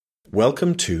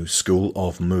Welcome to School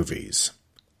of Movies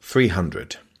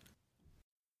 300.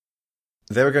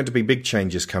 There are going to be big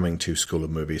changes coming to School of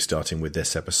Movies starting with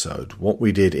this episode. What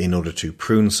we did in order to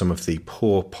prune some of the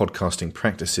poor podcasting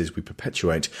practices we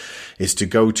perpetuate is to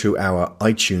go to our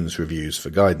iTunes reviews for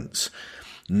guidance.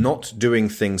 Not doing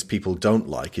things people don't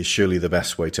like is surely the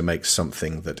best way to make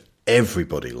something that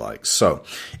everybody likes. So,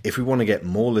 if we want to get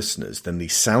more listeners, then the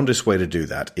soundest way to do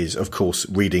that is, of course,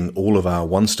 reading all of our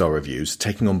one-star reviews,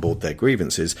 taking on board their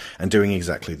grievances, and doing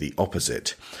exactly the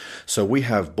opposite. So we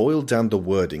have boiled down the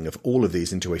wording of all of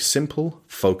these into a simple,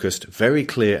 focused, very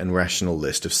clear and rational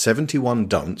list of 71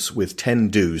 don'ts with 10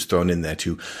 do's thrown in there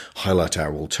to highlight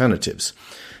our alternatives.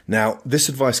 Now, this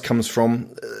advice comes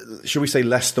from, shall we say,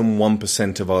 less than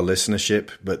 1% of our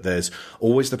listenership, but there's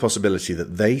always the possibility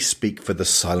that they speak for the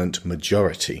silent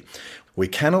majority. We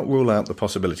cannot rule out the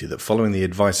possibility that following the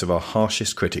advice of our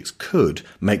harshest critics could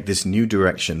make this new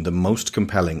direction the most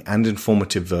compelling and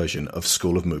informative version of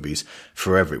School of Movies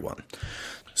for everyone.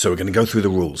 So we're going to go through the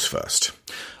rules first.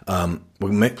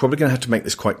 We're probably going to have to make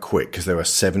this quite quick because there are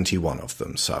 71 of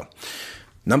them, so...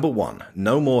 Number 1,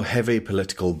 no more heavy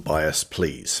political bias,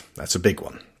 please. That's a big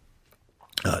one.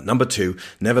 Number 2,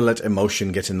 never let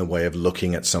emotion get in the way of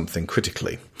looking at something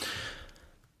critically.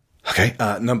 Okay.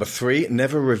 Number 3,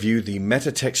 never review the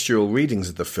metatextual readings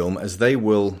of the film as they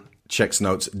will, checks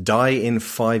notes, die in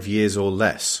 5 years or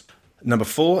less. Number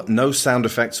 4, no sound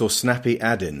effects or snappy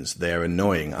add-ins. They're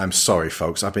annoying. I'm sorry,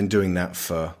 folks. I've been doing that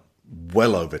for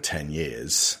well over 10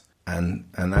 years. And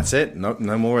that's it. No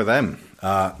more of them.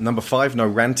 Number 5, no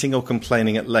ranting or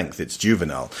complaining at length. It's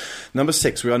juvenile. Number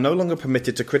 6, we are no longer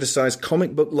permitted to criticize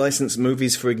comic book licensed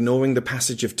movies for ignoring the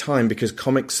passage of time because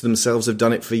comics themselves have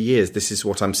done it for years. This is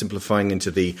what I'm simplifying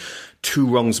into the 2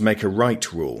 wrongs make a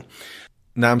right rule.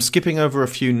 Now, I'm skipping over a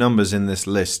few numbers in this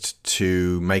list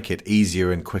to make it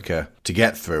easier and quicker to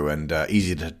get through and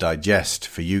easier to digest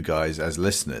for you guys as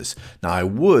listeners. Now, I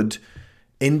would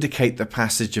indicate the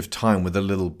passage of time with a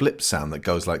little blip sound that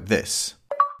goes like this.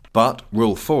 But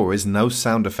rule 4 is no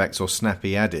sound effects or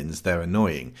snappy add-ins. They're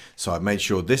annoying. So I've made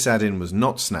sure this add-in was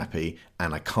not snappy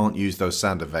and I can't use those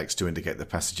sound effects to indicate the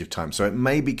passage of time. So it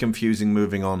may be confusing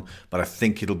moving on, but I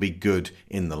think it'll be good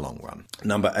in the long run.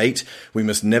 Number 8, we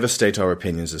must never state our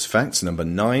opinions as facts. Number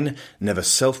 9, never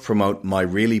self-promote my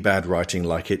really bad writing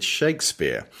like it's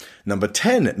Shakespeare. Number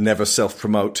 10, never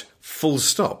self-promote full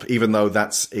stop, even though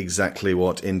that's exactly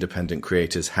what independent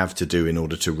creators have to do in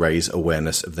order to raise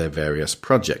awareness of their various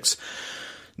projects.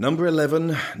 Number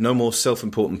 11, no more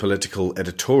self-important political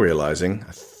editorializing.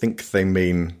 I think they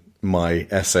mean my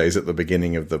essays at the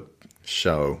beginning of the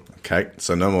show. Okay,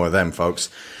 so no more of them, folks.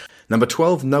 Number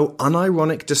 12, no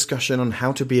unironic discussion on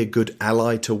how to be a good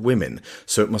ally to women.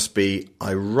 So it must be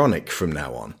ironic from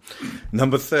now on.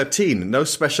 Number 13, no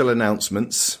special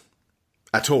announcements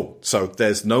at all. So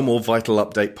there's no more Vital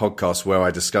Update podcast where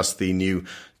I discuss the new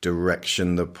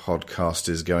direction the podcast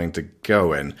is going to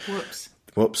go in.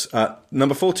 Whoops.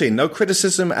 Number 14, no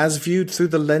criticism as viewed through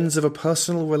the lens of a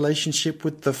personal relationship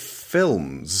with the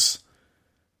films.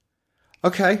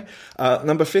 Okay.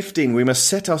 Number 15, we must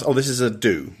set us... Oh, this is a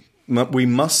do. We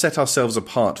must set ourselves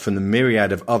apart from the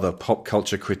myriad of other pop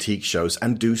culture critique shows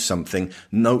and do something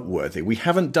noteworthy. We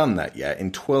haven't done that yet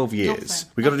in 12 years.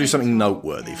 We've got to do something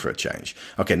noteworthy for a change.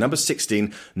 Okay, number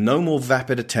 16, no more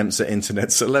vapid attempts at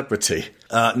internet celebrity.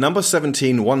 Number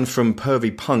 17, one from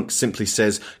Pervy Punk simply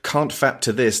says, can't fap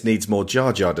to this, needs more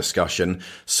Jar Jar discussion.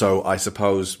 So I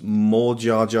suppose more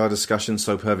Jar Jar discussion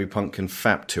so Pervy Punk can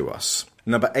fap to us.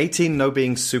 Number 18, no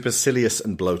being supercilious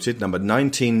and bloated. Number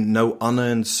 19, no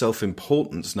unearned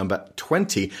self-importance. Number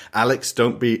 20, Alex,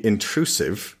 don't be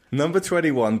intrusive. Number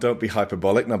 21, don't be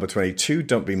hyperbolic. Number 22,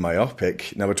 don't be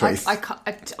myopic. Number 20...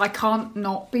 I can't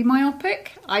not be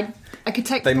myopic. I could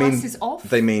take the glasses off.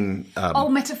 They mean...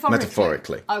 metaphorically.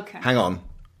 Metaphorically. Okay. Hang on.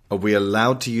 Are we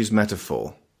allowed to use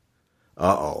metaphor?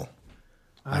 Uh-oh.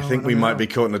 I think we might be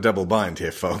caught in a double bind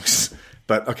here, folks.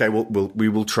 But, okay, we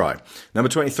will try. Number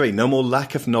 23, no more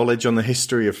lack of knowledge on the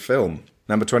history of film.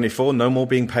 Number 24, no more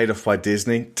being paid off by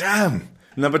Disney. Damn!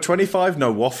 Number 25,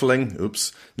 no waffling.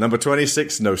 Oops. Number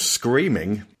 26, no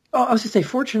screaming. Oh, I was going to say,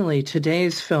 fortunately,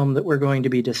 today's film that we're going to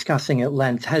be discussing at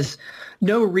length has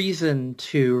no reason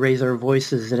to raise our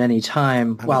voices at any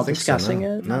time while discussing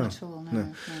it. No. Not at all,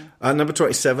 no. Number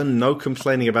 27, no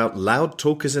complaining about loud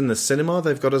talkers in the cinema.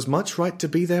 They've got as much right to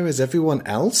be there as everyone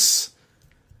else.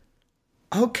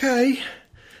 Okay.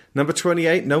 Number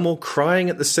 28, no more crying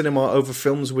at the cinema over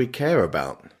films we care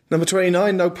about. Number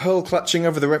 29, no pearl clutching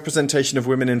over the representation of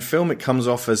women in film. It comes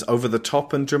off as over the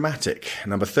top and dramatic.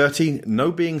 Number 30, no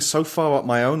being so far up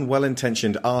my own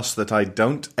well-intentioned arse that I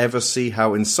don't ever see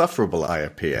how insufferable I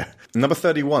appear. Number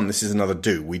 31, this is another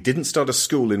do. We didn't start a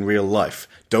school in real life.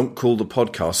 Don't call the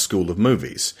podcast School of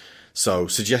Movies. So,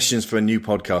 suggestions for a new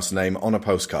podcast name on a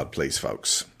postcard, please,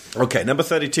 folks. Okay, number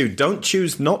 32, don't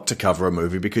choose not to cover a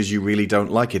movie because you really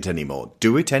don't like it anymore.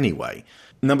 Do it anyway.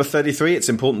 Number 33, it's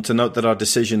important to note that our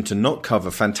decision to not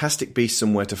cover Fantastic Beasts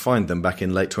and Where to Find Them back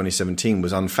in late 2017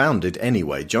 was unfounded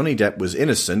anyway. Johnny Depp was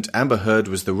innocent, Amber Heard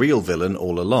was the real villain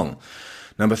all along.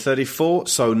 Number 34,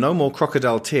 so no more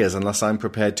crocodile tears unless I'm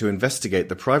prepared to investigate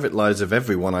the private lives of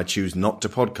everyone I choose not to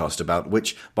podcast about,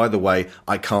 which, by the way,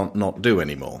 I can't not do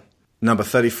anymore. Number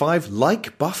 35,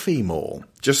 like Buffy more.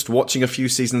 Just watching a few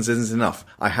seasons isn't enough.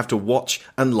 I have to watch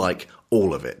and like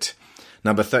all of it.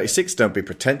 Number 36, don't be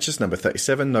pretentious. Number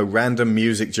 37, no random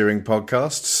music during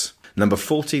podcasts. Number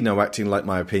 40, no acting like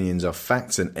my opinions are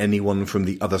facts and anyone from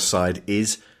the other side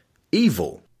is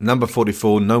evil. Number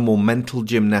 44, no more mental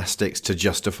gymnastics to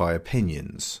justify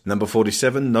opinions. Number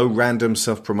 47, no random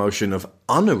self-promotion of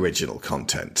unoriginal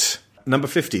content. Number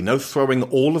 50, no throwing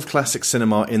all of classic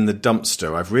cinema in the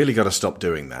dumpster. I've really got to stop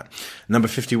doing that. Number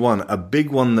 51, a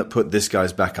big one that put this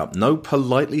guy's back up. No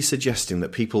politely suggesting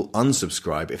that people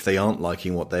unsubscribe if they aren't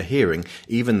liking what they're hearing,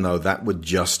 even though that would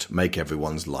just make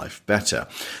everyone's life better.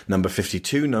 Number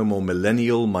 52, no more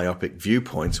millennial myopic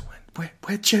viewpoints.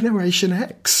 We're Generation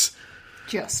X.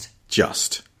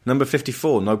 Just. Number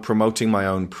 54, no promoting my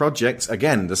own projects.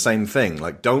 Again, the same thing.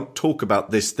 Like, don't talk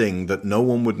about this thing that no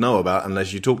one would know about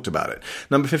unless you talked about it.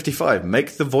 Number 55,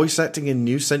 make the voice acting in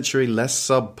New Century less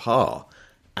subpar.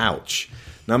 Ouch.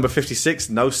 Number 56,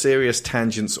 no serious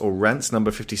tangents or rants. Number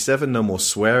 57, no more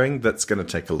swearing. That's going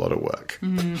to take a lot of work.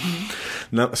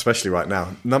 Mm-hmm. No, especially right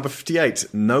now. Number 58,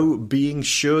 no being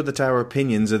sure that our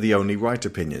opinions are the only right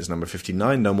opinions. Number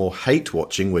 59, no more hate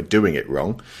watching. We're doing it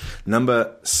wrong.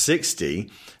 Number 60,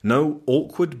 no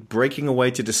awkward breaking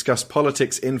away to discuss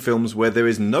politics in films where there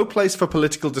is no place for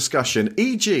political discussion,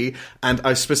 e.g., and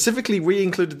I specifically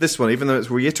re-included this one, even though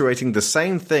it's reiterating the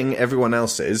same thing everyone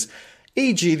else is,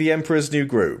 e.g. The Emperor's New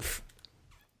Groove.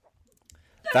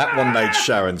 That one made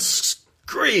Sharon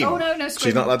scream. Oh, no, scream.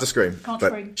 She's not allowed to scream. Can't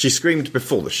scream. She screamed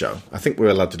before the show. I think we're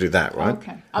allowed to do that, right?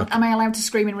 Okay. Am I allowed to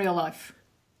scream in real life?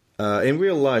 In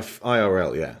real life,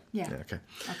 IRL, yeah. Yeah. Okay.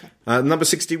 Okay. Number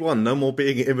 61, no more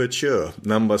being immature.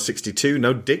 Number 62,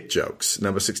 no dick jokes.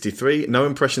 Number 63, no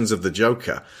impressions of the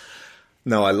Joker.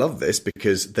 Now, I love this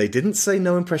because they didn't say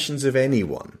no impressions of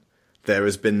anyone. There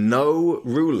has been no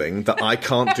ruling that I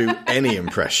can't do any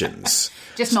impressions.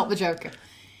 Just not the Joker.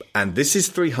 And this is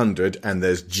 300, and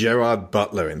there's Gerard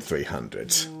Butler in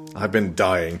 300. Ooh. I've been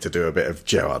dying to do a bit of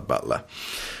Gerard Butler.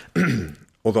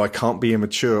 Although I can't be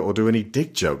immature or do any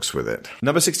dick jokes with it.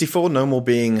 Number 64, no more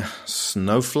being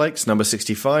snowflakes. Number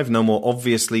 65, no more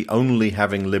obviously only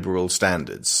having liberal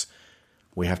standards.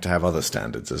 We have to have other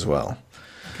standards as well.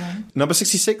 Okay. Number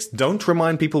 66, don't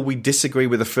remind people we disagree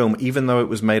with a film even though it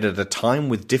was made at a time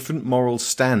with different moral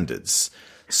standards.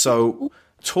 So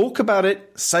talk about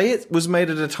it, say it was made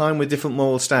at a time with different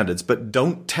moral standards, but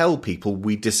don't tell people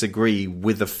we disagree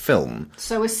with a film.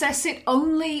 So assess it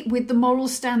only with the moral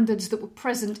standards that were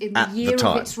present in the year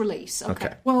of its release.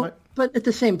 Okay. Well, but at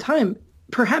the same time,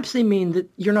 perhaps they mean that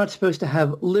you're not supposed to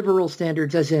have liberal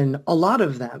standards, as in a lot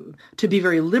of them, to be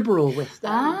very liberal with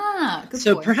them. Good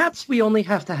point. Perhaps we only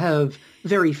have to have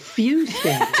very few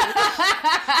standards.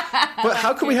 But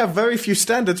how can we have very few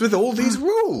standards with all these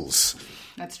rules?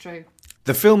 That's true.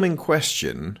 The film in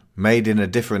question, made in a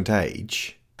different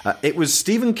age, it was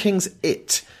Stephen King's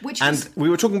It. We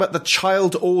were talking about the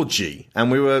child orgy,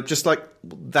 and we were just like,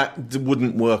 that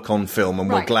wouldn't work on film, and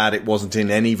we're glad it wasn't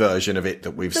in any version of it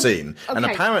that we've seen. Okay. And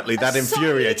apparently that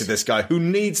infuriated this guy who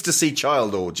needs to see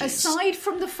child orgies. Aside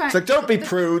from the fact... It's like, don't be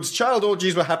prudes. Child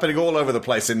orgies were happening all over the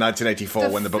place in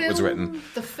 1984 when the book was written.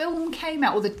 The film came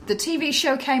out, or the TV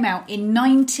show came out in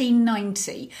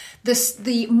 1990.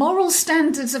 The moral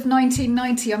standards of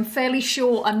 1990, I'm fairly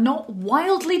sure, are not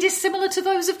wildly dissimilar to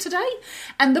those of today.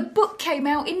 And the book came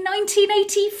out in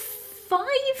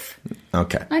 1985?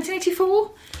 Okay.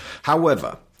 1984?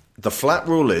 However, the flat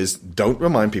rule is, don't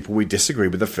remind people we disagree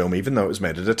with the film even though it was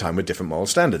made at a time with different moral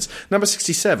standards. Number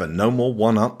 67, no more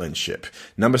one-upmanship.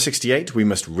 Number 68, we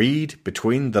must read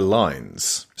between the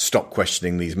lines. Stop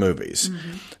questioning these movies.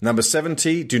 Mm-hmm. Number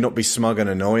 70, do not be smug and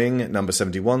annoying. Number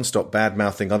 71, stop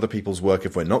bad-mouthing other people's work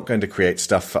if we're not going to create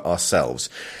stuff for ourselves.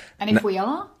 And if we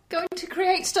are going to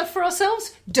create stuff for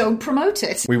ourselves, don't promote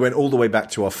it. We went all the way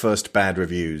back to our first bad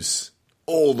reviews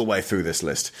all the way through this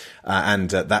list. And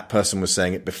that person was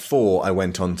saying it before I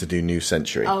went on to do New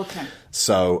Century. Okay.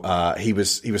 So he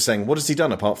was saying, what has he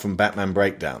done apart from Batman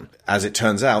Breakdown? As it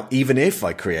turns out, even if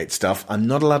I create stuff, I'm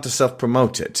not allowed to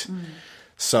self-promote it.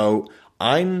 So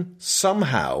I'm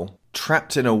somehow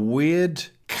trapped in a weird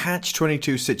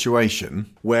catch-22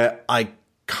 situation where I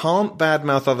can't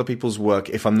badmouth other people's work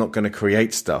if I'm not going to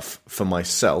create stuff for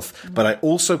myself, but I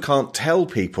also can't tell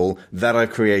people that I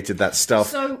created that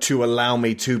stuff to allow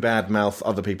me to badmouth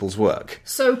other people's work.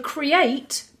 So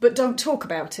create, but don't talk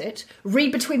about it.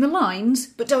 Read between the lines,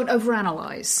 but don't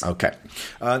overanalyze. Okay.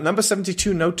 Number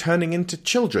 72, no turning into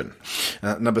children.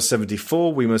 Number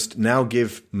 74, we must now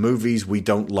give movies we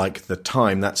don't like the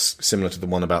time. That's similar to the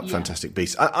one about Fantastic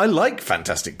Beasts. I like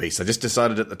Fantastic Beasts. I just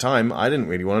decided at the time I didn't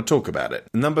really want to talk about it.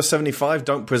 Number 75,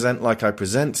 don't present like I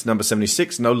present. Number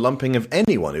 76, no lumping of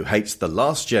anyone who hates The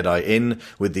Last Jedi in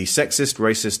with the sexist,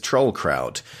 racist troll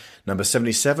crowd. Number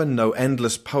 77, no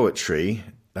endless poetry.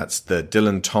 That's the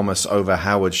Dylan Thomas over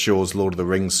Howard Shaw's Lord of the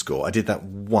Rings score. I did that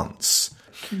once.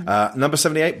 Number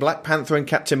 78, Black Panther and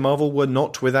Captain Marvel were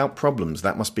not without problems.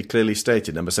 That must be clearly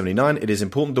stated. Number 79, it is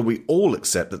important that we all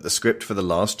accept that the script for The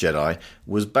Last Jedi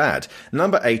was bad.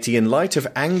 Number 80, in light of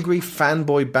angry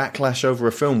fanboy backlash over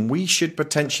a film, we should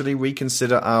potentially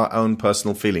reconsider our own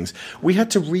personal feelings. We had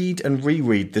to read and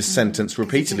reread this sentence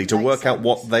repeatedly to work out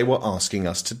what they were asking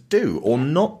us to do or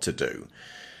not to do.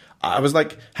 I was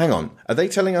like, hang on, are they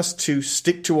telling us to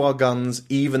stick to our guns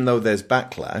even though there's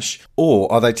backlash?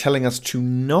 Or are they telling us to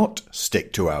not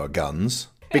stick to our guns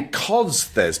because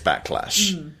there's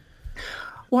backlash?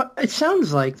 Well, it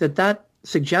sounds like that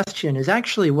suggestion is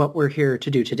actually what we're here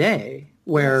to do today,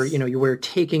 where, we're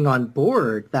taking on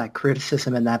board that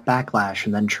criticism and that backlash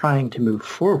and then trying to move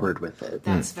forward with it.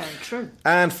 That's very true.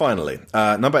 And finally,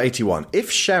 number 81. If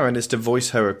Sharon is to voice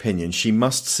her opinion, she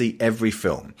must see every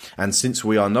film. And since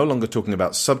we are no longer talking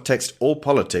about subtext or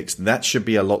politics, that should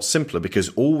be a lot simpler because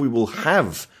all we will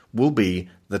have will be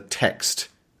the text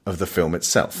of the film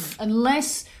itself.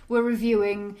 Unless we're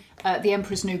reviewing The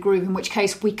Emperor's New Groove, in which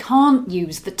case we can't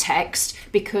use the text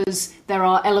because there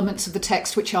are elements of the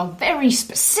text which are very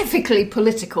specifically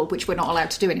political, which we're not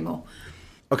allowed to do anymore.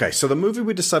 Okay, so the movie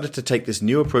we decided to take this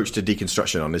new approach to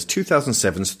deconstruction on is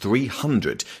 2007's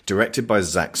 300, directed by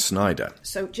Zack Snyder.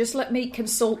 So just let me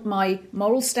consult my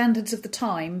Moral Standards of the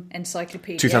Time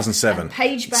encyclopedia. 2007. And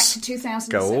page back to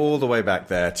 2007. Go all the way back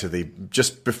there to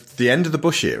the end of the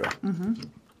Bush era. Mm-hmm.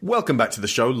 Welcome back to the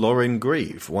show, Lauren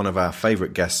Grieve, one of our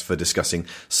favourite guests for discussing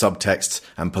subtexts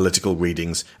and political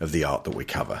readings of the art that we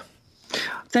cover.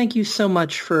 Thank you so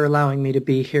much for allowing me to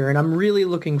be here, and I'm really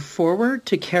looking forward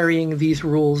to carrying these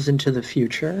rules into the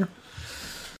future.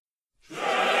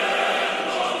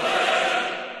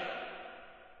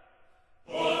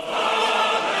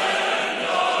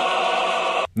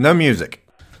 No music.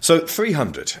 So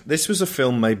 300. This was a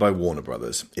film made by Warner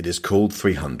Brothers. It is called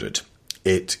 300.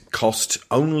 It cost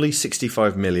only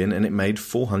 $65 million and it made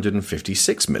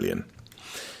 $456 million.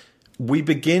 We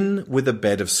begin with a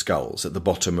bed of skulls at the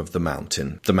bottom of the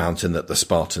mountain that the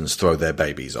Spartans throw their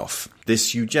babies off.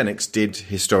 This eugenics did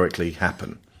historically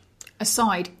happen.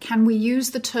 Aside, can we use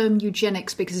the term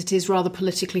eugenics because it is rather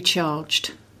politically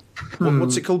charged?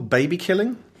 What's it called? Baby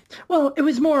killing? Well, it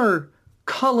was more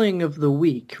culling of the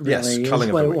week, really. Yes,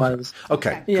 culling of the week. It was.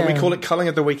 Okay. Yeah. Can we call it culling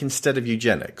of the week instead of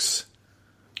eugenics?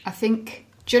 I think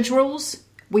judge rules,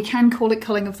 we can call it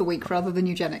culling of the week rather than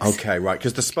eugenics. Okay, right,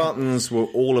 because the Spartans were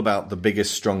all about the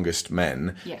biggest, strongest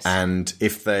men. Yes. And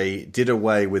if they did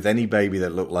away with any baby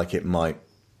that looked like it might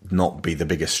not be the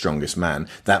biggest, strongest man,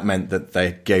 that meant that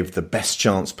they gave the best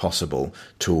chance possible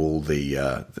to all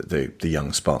the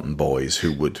young Spartan boys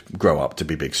who would grow up to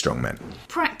be big, strong men.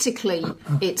 Practically,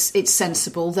 it's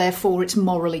sensible, therefore it's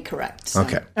morally correct. So.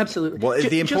 Okay. Absolutely. Well,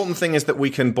 the important thing is that we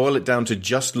can boil it down to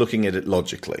just looking at it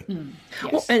logically.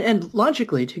 Yes. Well, and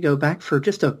logically, to go back for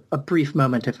just a brief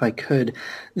moment, if I could,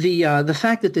 the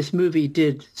fact that this movie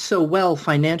did so well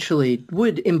financially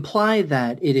would imply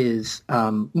that it is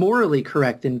morally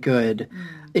correct and good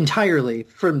entirely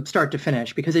from start to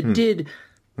finish, because it did.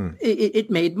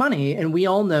 It made money, and we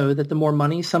all know that the more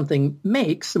money something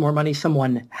makes, the more money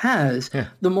someone has,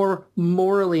 the more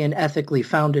morally and ethically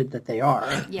founded that they are.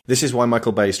 Yeah. This is why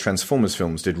Michael Bay's Transformers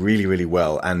films did really, really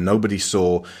well, and nobody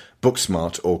saw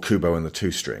Booksmart or Kubo and the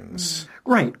Two Strings.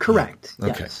 Right, correct.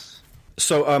 Okay. Yes.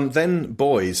 So then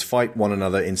boys fight one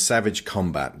another in savage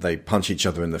combat. They punch each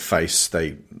other in the face,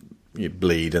 they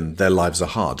bleed, and their lives are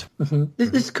hard. Mm-hmm.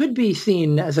 This could be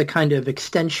seen as a kind of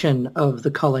extension of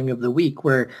the culling of the week,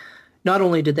 where not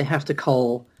only did they have to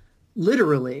cull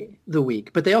literally the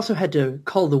weak, but they also had to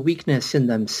call the weakness in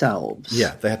themselves.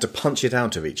 Yeah, they had to punch it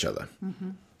out of each other.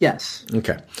 Yes.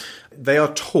 Okay. They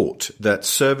are taught that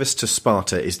service to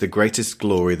Sparta is the greatest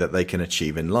glory that they can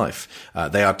achieve in life.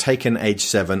 They are taken age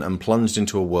 7 and plunged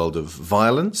into a world of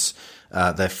violence.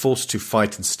 They're forced to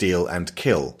fight and steal and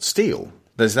kill. Steal.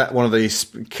 Is that one of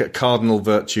the cardinal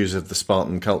virtues of the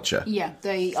Spartan culture? Yeah,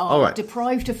 they are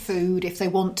deprived of food. If they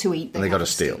want to eat, they got to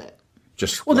to steal it.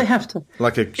 Just they have to.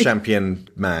 Like a champion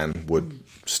man would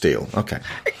steal. Okay.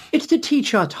 It's to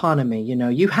teach autonomy,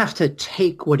 You have to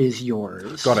take what is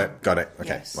yours. Got it. Okay,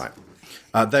 yes. Right.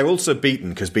 They're also beaten,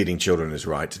 because beating children is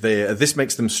right. This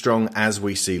makes them strong, as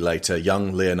we see later.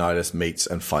 Young Leonidas meets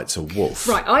and fights a wolf.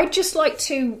 Right, I'd just like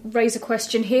to raise a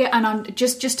question here, and I'm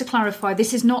just to clarify,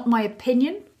 this is not my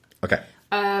opinion. Okay.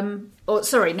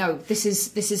 This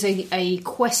is a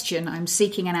question. I'm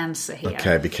seeking an answer here.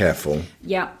 Okay, be careful.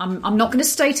 Yeah, I'm not going to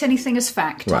state anything as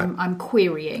fact. Right. I'm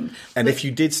querying. And if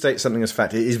you did state something as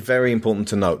fact, it is very important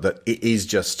to note that it is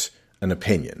just an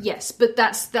opinion. Yes, but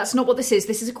that's not what this is.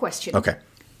 This is a question. Okay.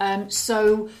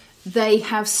 So they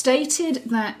have stated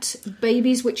that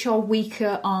babies which are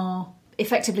weaker are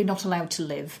effectively not allowed to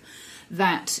live.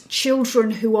 That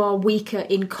children who are weaker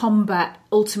in combat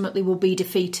ultimately will be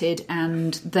defeated,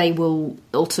 and they will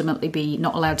ultimately be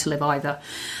not allowed to live either.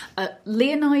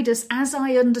 Leonidas, as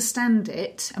I understand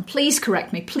it, and please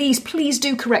correct me, please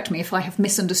do correct me if I have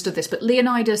misunderstood this, but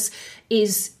Leonidas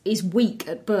is weak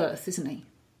at birth, isn't he?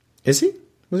 Is he?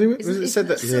 Was it said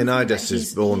that Leonidas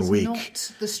is born weak?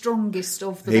 Not the strongest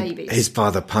of the babies. His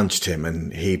father punched him,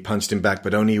 and he punched him back,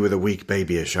 but only with a weak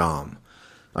babyish arm.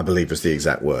 I believe was the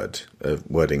exact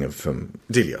wording of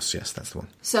Delios. Yes, that's the one.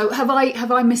 So have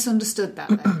I misunderstood that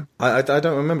then? I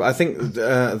don't remember. I think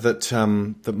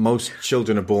that most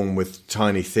children are born with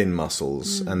tiny, thin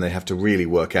muscles, and they have to really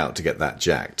work out to get that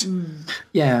jacked.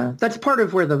 Yeah, that's part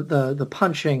of where the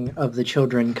punching of the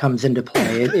children comes into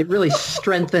play. It really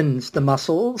strengthens the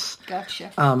muscles. Gotcha.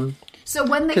 So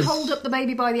when they hold up the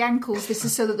baby by the ankles, this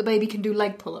is so that the baby can do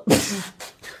leg pull-ups.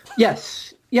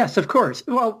 Yes, of course.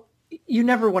 Well, you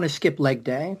never want to skip leg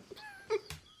day,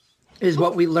 is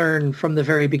what we learn from the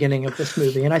very beginning of this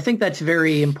movie. And I think that's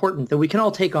very important, that we can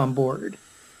all take on board.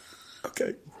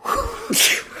 Okay.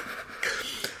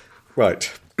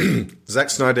 Right. Zack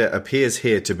Snyder appears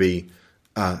here to be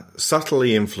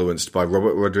subtly influenced by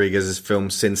Robert Rodriguez's film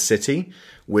Sin City,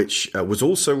 which was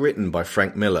also written by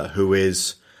Frank Miller, who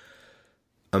is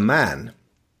a man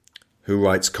who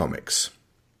writes comics,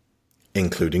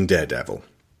 including Daredevil,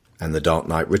 and The Dark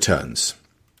Knight Returns,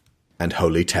 and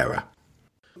Holy Terror.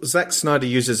 Zack Snyder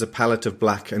uses a palette of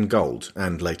black and gold,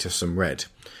 and later some red.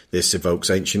 This evokes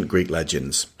ancient Greek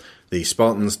legends. The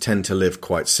Spartans tend to live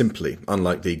quite simply,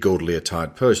 unlike the gaudily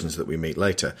attired Persians that we meet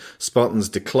later. Spartans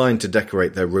decline to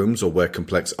decorate their rooms or wear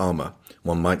complex armour.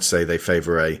 One might say they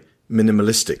favour a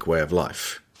minimalistic way of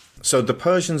life. So the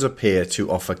Persians appear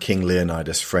to offer King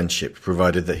Leonidas friendship,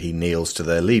 provided that he kneels to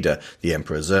their leader, the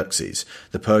Emperor Xerxes.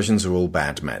 The Persians are all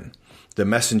bad men. The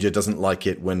messenger doesn't like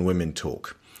it when women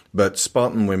talk, but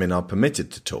Spartan women are permitted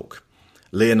to talk.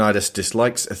 Leonidas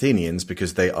dislikes Athenians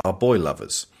because they are boy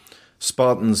lovers.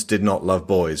 Spartans did not love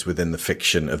boys within the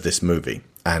fiction of this movie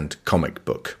and comic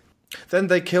book. Then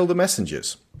they kill the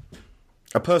messengers.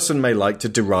 A person may like to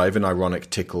derive an ironic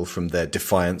tickle from their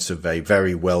defiance of a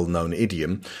very well-known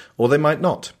idiom, or they might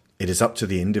not. It is up to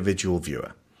the individual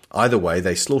viewer. Either way,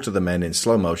 they slaughter the men in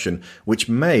slow motion, which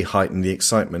may heighten the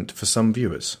excitement for some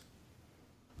viewers.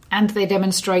 And they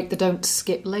demonstrate the don't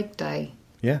skip leg day.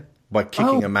 Yeah, by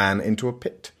kicking a man into a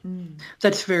pit.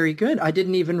 That's very good. I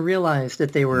didn't even realize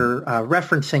that they were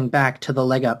referencing back to the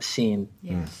leg up scene.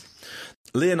 Yes.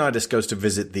 Leonidas goes to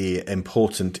visit the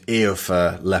important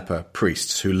Eofor leper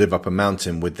priests who live up a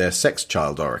mountain with their sex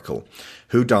child oracle,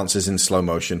 who dances in slow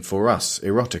motion for us,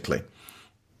 erotically.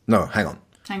 No, hang on.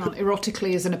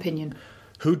 Erotically is an opinion.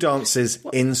 Who dances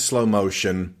in slow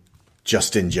motion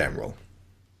just in general?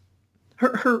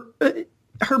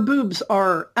 Her boobs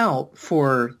are out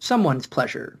for someone's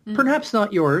pleasure. Perhaps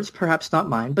not yours, perhaps not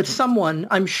mine, but someone,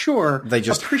 I'm sure, they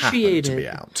just appreciated happen to be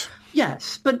out.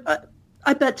 Yes, but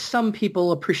I bet some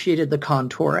people appreciated the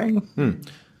contouring.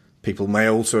 People may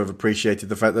also have appreciated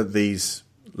the fact that these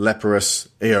leprous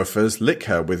Eophors lick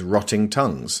her with rotting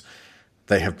tongues.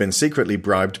 They have been secretly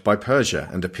bribed by Persia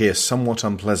and appear somewhat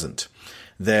unpleasant.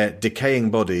 Their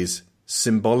decaying bodies,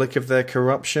 symbolic of their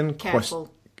corruption?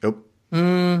 Careful.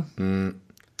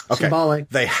 Okay. Symbolic.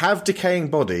 They have decaying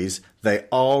bodies. They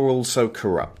are also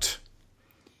corrupt.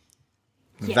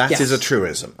 Yes. That is a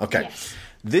truism. Okay. Yes.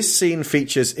 This scene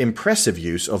features impressive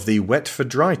use of the wet for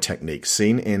dry technique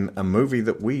seen in a movie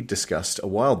that we discussed a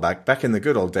while back in the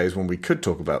good old days when we could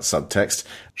talk about subtext.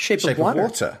 Shape of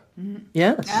Water.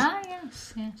 Yes.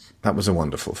 Yes. That was a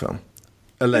wonderful film.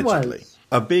 Allegedly.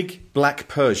 A big black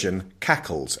Persian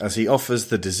cackles as he offers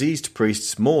the diseased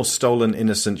priests more stolen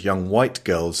innocent young white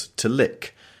girls to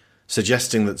lick,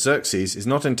 suggesting that Xerxes is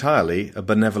not entirely a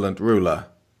benevolent ruler. ?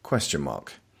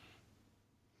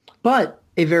 But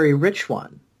a very rich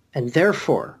one, and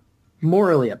therefore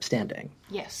morally upstanding.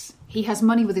 Yes. He has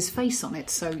money with his face on it,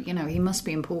 so, he must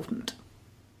be important.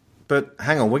 But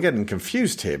hang on, we're getting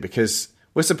confused here because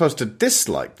we're supposed to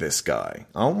dislike this guy,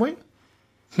 aren't we?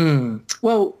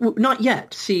 Well, not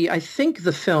yet. See, I think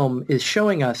the film is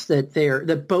showing us that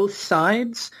that both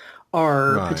sides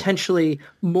are potentially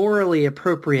morally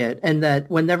appropriate, and that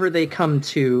whenever they come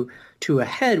to a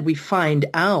head, we find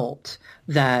out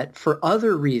that for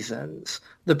other reasons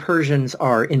the Persians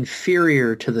are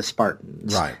inferior to the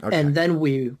Spartans. Right. Okay. And then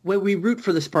we root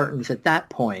for the Spartans at that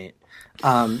point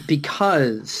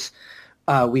because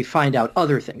we find out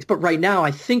other things. But right now,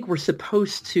 I think we're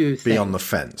supposed to be on the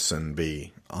fence and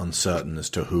be uncertain as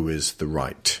to who is the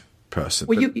right person.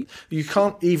 Well, you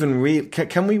can't even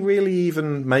can we really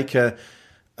even make a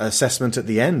assessment at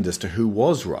the end as to who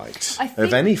was right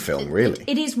of any film, really?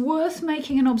 It is worth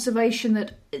making an observation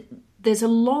that there's a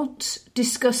lot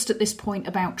discussed at this point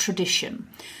about tradition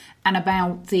and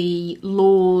about the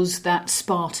laws that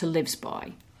Sparta lives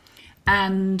by.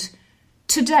 And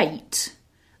to date,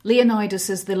 Leonidas,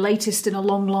 as the latest in a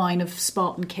long line of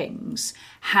Spartan kings,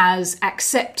 has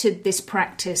accepted this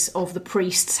practice of the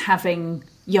priests having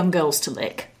young girls to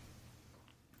lick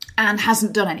and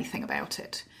hasn't done anything about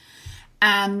it.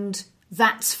 And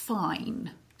that's fine.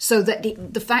 So that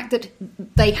the fact that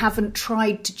they haven't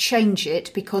tried to change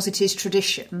it because it is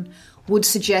tradition would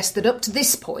suggest that up to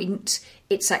this point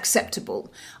it's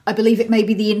acceptable. I believe it may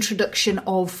be the introduction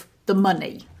of the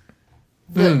money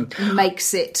that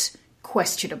makes it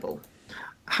questionable.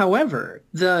 However,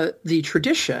 the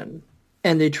tradition,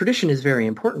 and the tradition is very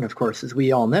important, of course, as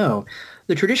we all know,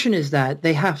 the tradition is that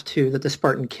that the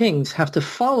Spartan kings have to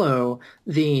follow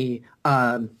the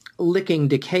licking,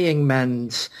 decaying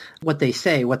men's, what they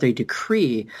say, what they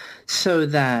decree, so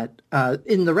that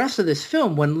in the rest of this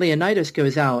film, when Leonidas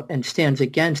goes out and stands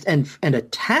against and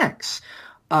attacks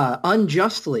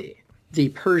unjustly the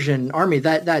Persian army,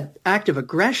 that act of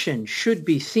aggression should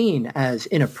be seen as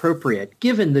inappropriate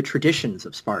given the traditions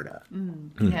of Sparta.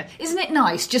 Yeah. Isn't it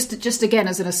nice, just again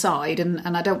as an aside,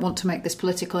 and I don't want to make this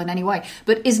political in any way,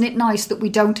 but isn't it nice that we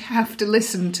don't have to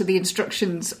listen to the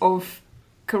instructions of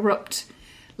corrupt,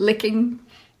 licking,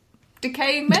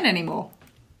 decaying men anymore?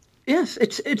 Yes,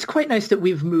 it's quite nice that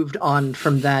we've moved on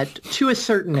from that to a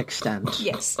certain extent.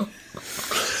 Yes.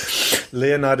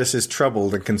 Leonidas is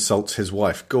troubled and consults his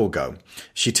wife, Gorgo.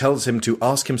 She tells him to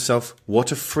ask himself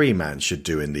what a free man should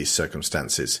do in these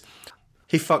circumstances.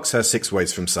 He fucks her 6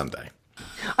 ways from Sunday.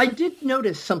 I did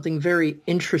notice something very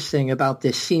interesting about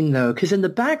this scene, though, because in the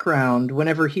background,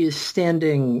 whenever he is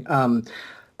standing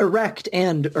erect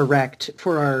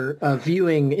for our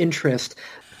viewing interest,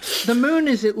 the moon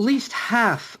is at least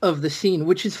half of the scene,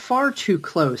 which is far too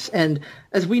close, and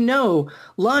as we know,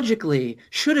 logically,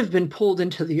 should have been pulled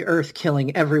into the earth,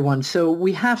 killing everyone. So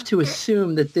we have to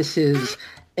assume that this is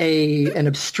an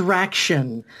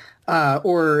abstraction,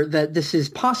 or that this is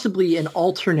possibly an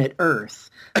alternate Earth,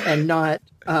 and not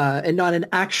an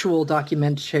actual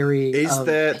documentary. Is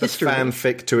there history. the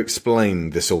fanfic to explain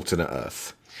this alternate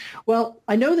Earth? Well,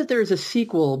 I know that there's a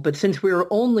sequel, but since we were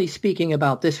only speaking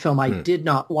about this film, I did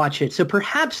not watch it. So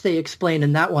perhaps they explain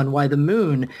in that one why the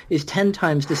moon is 10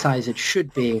 times the size it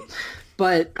should be.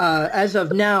 But as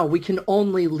of now, we can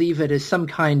only leave it as some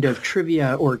kind of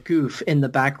trivia or goof in the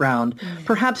background.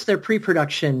 Perhaps their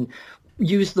pre-production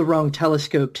used the wrong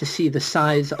telescope to see the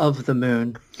size of the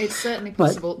moon. It's certainly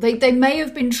possible. They may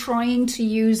have been trying to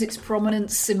use its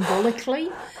prominence symbolically,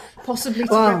 possibly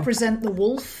to represent the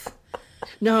wolf.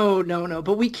 No.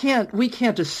 But we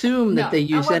can't assume that they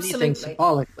use anything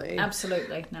symbolically.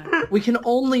 Absolutely, no. We can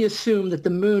only assume that the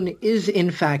moon is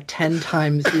in fact 10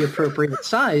 times the appropriate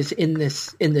size in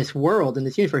this world, in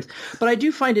this universe. But I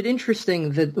do find it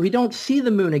interesting that we don't see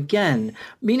the moon again,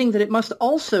 meaning that it must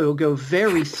also go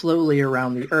very slowly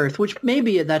around the Earth, which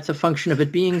maybe that's a function of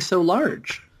it being so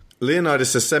large.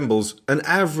 Leonidas assembles an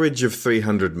average of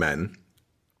 300 men.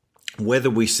 Whether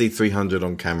we see 300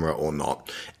 on camera or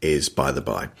not is by the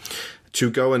by,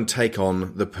 to go and take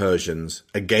on the Persians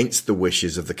against the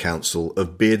wishes of the council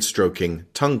of beard-stroking,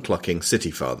 tongue-clucking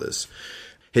city fathers.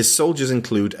 His soldiers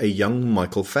include a young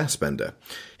Michael Fassbender.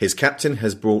 His captain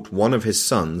has brought one of his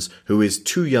sons who is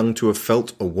too young to have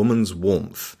felt a woman's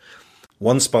warmth.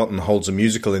 One Spartan holds a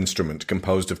musical instrument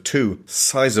composed of 2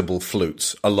 sizable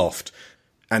flutes aloft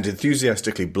and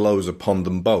enthusiastically blows upon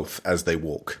them both as they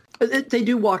walk. They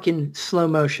do walk in slow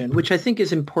motion, which I think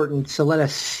is important. So let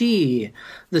us see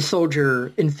the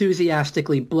soldier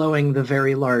enthusiastically blowing the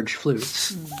very large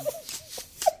flutes.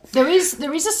 There is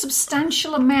a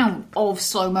substantial amount of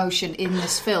slow motion in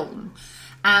this film,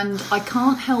 and I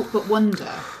can't help but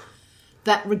wonder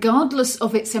that regardless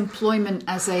of its employment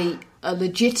as a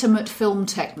legitimate film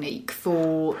technique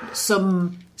for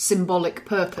some symbolic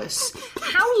purpose,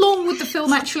 how long would the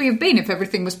film actually have been if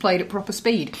everything was played at proper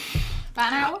speed?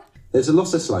 About an hour? There's a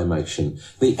lot of slow motion.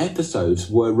 The episodes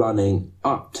were running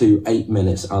up to 8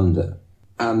 minutes under,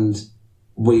 and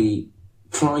we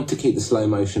tried to keep the slow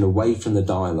motion away from the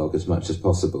dialogue as much as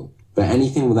possible. But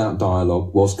anything without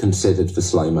dialogue was considered for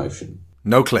slow motion.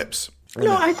 No clips.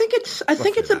 No, I think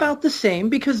it's about the same,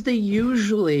 because they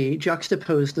usually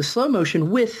juxtapose the slow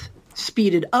motion with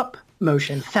speeded up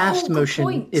motion, fast motion,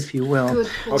 point. if you will. Good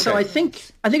point. So I think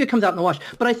it comes out in the wash.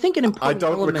 But I think an important I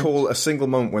don't element... recall a single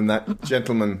moment when that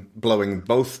gentleman blowing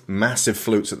both massive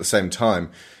flutes at the same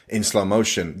time in slow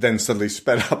motion then suddenly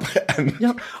sped up and...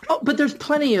 No. Oh, but there's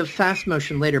plenty of fast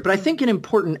motion later. But I think an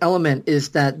important element is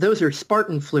that those are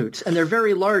Spartan flutes, and they're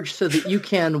very large so that you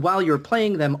can, while you're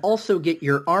playing them, also get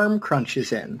your arm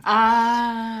crunches in.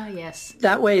 Ah, yes.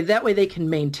 That way they can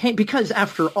maintain... Because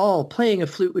after all, playing a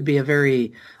flute would be a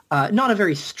very... not a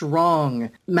very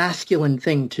strong masculine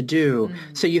thing to do.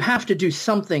 So you have to do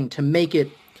something to make it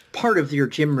part of your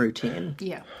gym routine.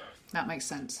 Yeah, that makes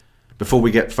sense. Before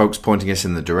we get folks pointing us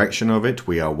in the direction of it,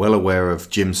 we are well aware of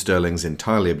Jim Sterling's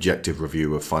entirely objective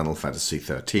review of Final Fantasy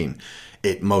XIII.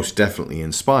 It most definitely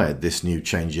inspired this new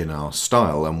change in our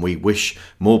style, and we wish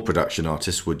more production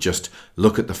artists would just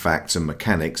look at the facts and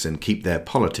mechanics and keep their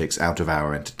politics out of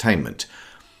our entertainment.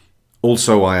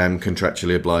 Also, I am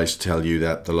contractually obliged to tell you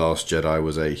that The Last Jedi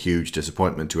was a huge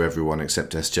disappointment to everyone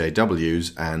except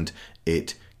SJWs, and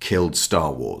it killed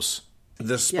Star Wars.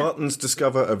 The Spartans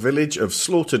discover a village of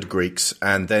slaughtered Greeks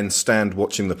and then stand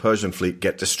watching the Persian fleet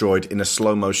get destroyed in a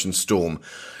slow-motion storm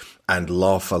and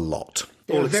laugh a lot.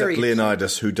 All except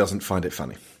Leonidas, who doesn't find it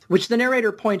funny. Which the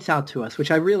narrator points out to us,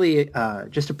 which I really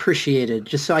just appreciated,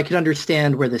 just so I could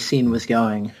understand where the scene was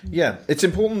going. Yeah, it's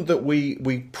important that we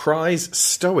prize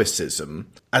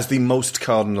stoicism as the most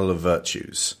cardinal of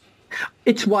virtues.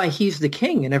 It's why he's the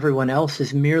king and everyone else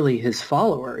is merely his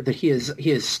follower, that he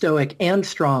is stoic and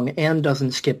strong and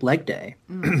doesn't skip leg day.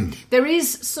 There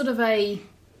is sort of a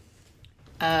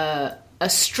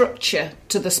structure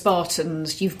to the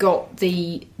Spartans. You've got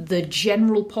the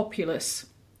general populace,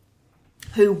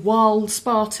 who, while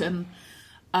Spartan,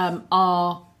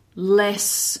 are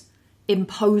less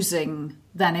imposing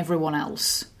than everyone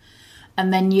else.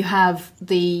 And then you have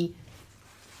the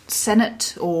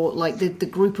Senate, or like the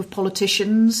group of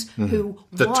politicians who...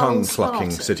 The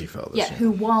tongue-clucking city fathers. Yeah,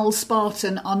 who, while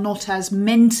Spartan, are not as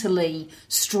mentally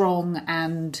strong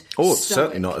and Oh,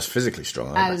 certainly not as physically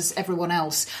strong as everyone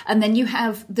else. And then you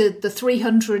have the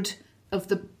 300 of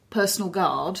the personal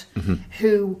guard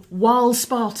who, while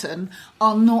Spartan,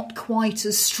 are not quite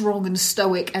as strong and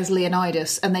stoic as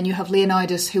Leonidas. And then you have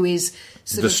Leonidas, who is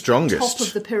sort of strongest, top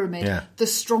of the pyramid, the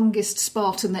strongest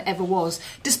Spartan that ever was,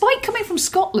 despite coming from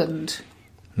Scotland.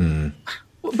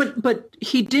 But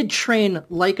he did train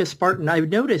like a Spartan. I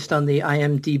noticed on the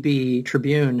IMDb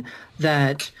Tribune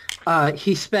that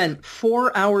he spent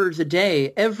 4 hours a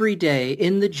day, every day,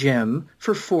 in the gym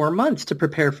for 4 months to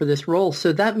prepare for this role.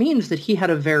 So that means that he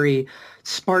had a very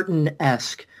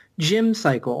Spartan-esque gym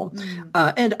cycle.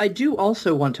 And I do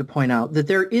also want to point out that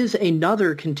there is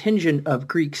another contingent of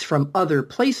Greeks from other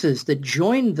places that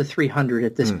joined the 300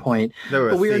 at this point. There were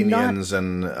Athenians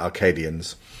and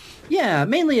Arcadians. Yeah,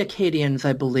 mainly Acadians,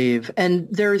 I believe. And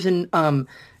there's an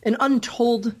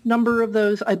untold number of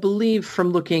those, I believe, from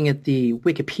looking at the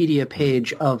Wikipedia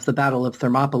page of the Battle of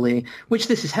Thermopylae, which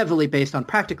this is heavily based on,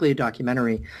 practically a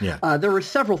documentary. Yeah. There were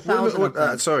several thousand of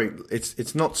them. Sorry,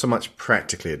 it's not so much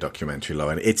practically a documentary,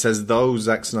 Lauren. It's as though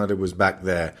Zack Snyder was back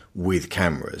there with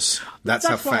cameras. That's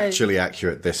how factually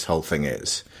accurate this whole thing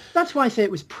is. That's why I say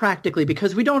it was practically,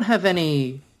 because we don't have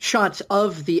any shots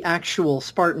of the actual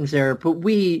Spartans there, but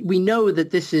we know that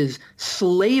this is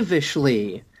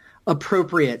slavishly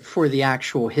appropriate for the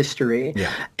actual history.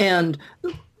 Yeah. And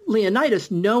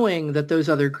Leonidas, knowing that those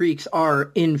other Greeks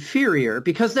are inferior,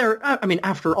 because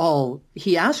after all,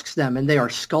 he asks them, and they are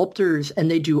sculptors, and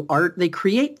they do art, they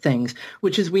create things,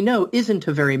 which, as we know, isn't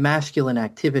a very masculine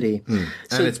activity. And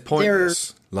it's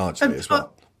pointless, largely, as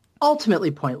well.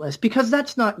 ultimately pointless because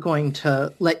that's not going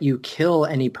to let you kill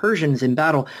any Persians in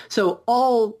battle. So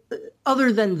all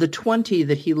other than the 20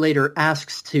 that he later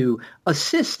asks to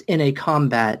assist in a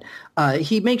combat,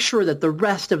 he makes sure that the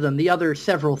rest of them, the other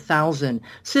several thousand,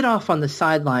 sit off on the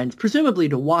sidelines, presumably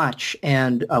to watch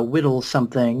and whittle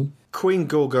something. Queen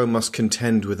Gorgo must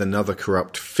contend with another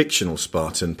corrupt fictional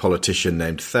Spartan politician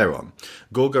named Theron.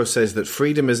 Gorgo says that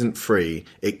freedom isn't free,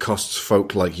 it costs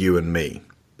folk like you and me.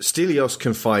 Stelios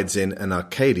confides in an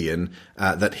Arcadian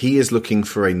that he is looking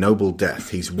for a noble death.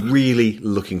 He's really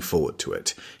looking forward to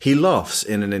it. He laughs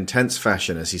in an intense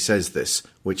fashion as he says this,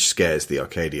 which scares the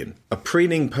Arcadian. A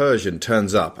preening Persian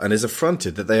turns up and is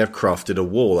affronted that they have crafted a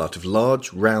wall out of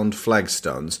large, round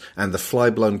flagstones and the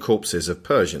fly-blown corpses of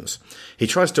Persians. He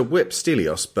tries to whip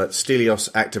Stelios, but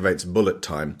Stelios activates bullet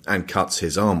time and cuts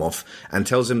his arm off and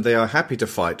tells him they are happy to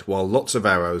fight while lots of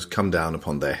arrows come down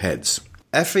upon their heads.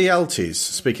 Ephialtes,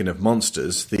 speaking of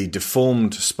monsters, the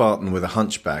deformed Spartan with a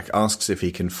hunchback, asks if he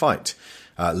can fight.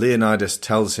 Leonidas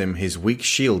tells him his weak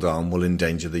shield arm will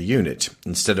endanger the unit.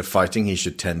 Instead of fighting, he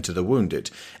should tend to the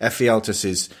wounded. Ephialtes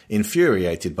is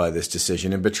infuriated by this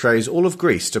decision and betrays all of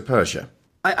Greece to Persia.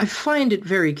 I find it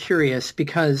very curious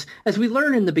because, as we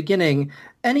learn in the beginning,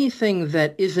 anything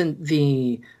that isn't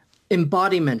the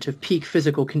embodiment of peak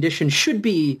physical condition should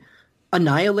be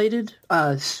annihilated,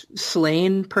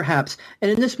 slain, perhaps.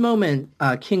 And in this moment,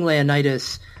 King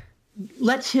Leonidas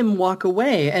lets him walk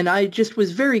away, and I just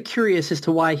was very curious as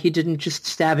to why he didn't just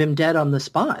stab him dead on the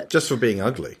spot. Just for being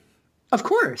ugly. Of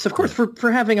course,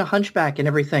 for having a hunchback and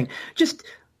everything. Just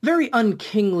very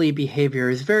unkingly behavior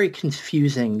is very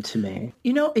confusing to me.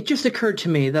 You know, it just occurred to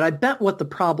me that I bet what the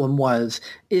problem was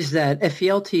is that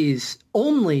Ephialtes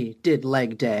only did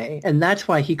leg day, and that's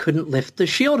why he couldn't lift the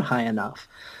shield high enough.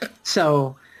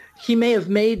 So he may have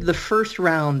made the first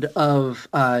round of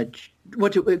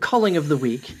calling of the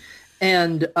week,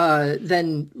 and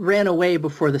then ran away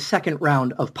before the second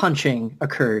round of punching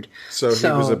occurred. So he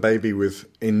was a baby with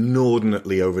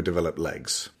inordinately overdeveloped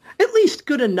legs. At least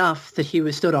good enough that he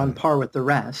was stood on par with the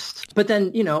rest. But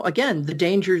then, you know, again, the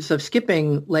dangers of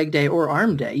skipping leg day or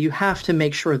arm day, you have to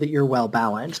make sure that you're well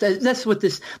balanced. That's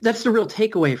the real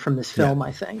takeaway from this film,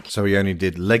 I think. So he only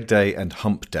did leg day and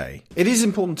hump day. It is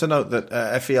important to note that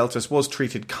Ephialtes was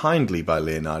treated kindly by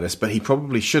Leonidas, but he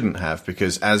probably shouldn't have,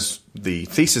 because as the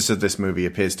thesis of this movie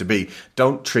appears to be,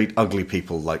 don't treat ugly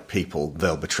people like people,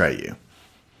 they'll betray you.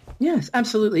 Yes,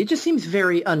 absolutely. It just seems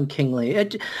very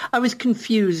unkingly. I was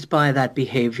confused by that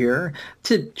behavior.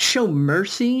 To show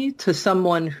mercy to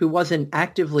someone who wasn't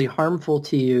actively harmful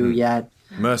to you yet.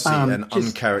 Mercy, an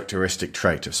uncharacteristic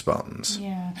trait of Spartans.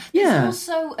 Yeah. There's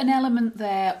also an element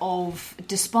there of,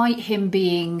 despite him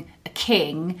being a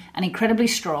king and incredibly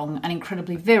strong and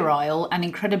incredibly virile and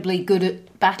incredibly good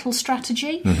at battle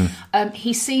strategy,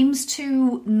 he seems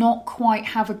to not quite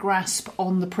have a grasp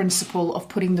on the principle of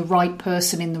putting the right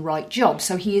person in the right job.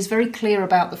 So he is very clear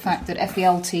about the fact that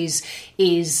Ephialtes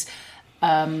is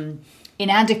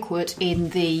inadequate in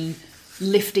the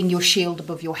lifting your shield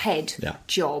above your head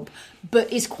job,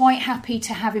 but is quite happy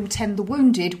to have him tend the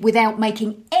wounded without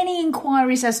making any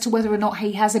inquiries as to whether or not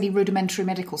he has any rudimentary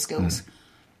medical skills.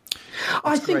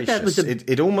 I think that was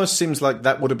it almost seems like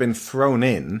that would have been thrown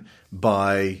in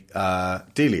by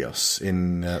Delios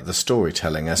in the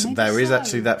storytelling, as there is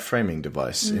actually that framing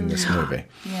device in this movie.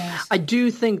 Yes. I do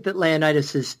think that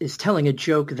Leonidas is telling a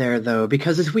joke there, though,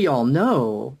 because as we all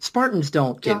know, Spartans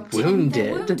don't get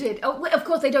wounded. Oh, of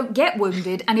course, they don't get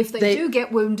wounded, and if they do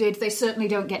get wounded, they certainly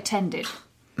don't get tended.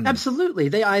 Absolutely.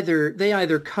 They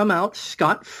either come out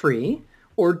scot-free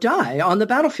or die on the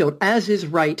battlefield, as is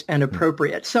right and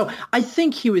appropriate. So I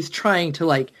think he was trying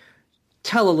to,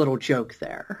 tell a little joke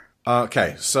there.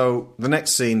 Okay, so the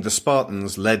next scene, the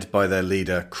Spartans, led by their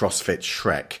leader, CrossFit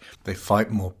Shrek. They fight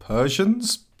more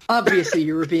Persians? Obviously,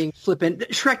 you were being flippant.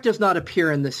 Shrek does not appear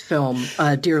in this film,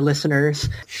 dear listeners.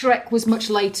 Shrek was much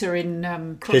later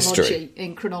in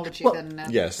chronology.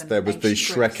 Yes, there was the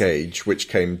Shrek Age, which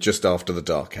came just after the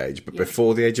Dark Age, but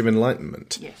before the Age of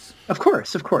Enlightenment. Yes. Of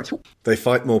course. They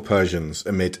fight more Persians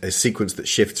amid a sequence that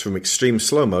shifts from extreme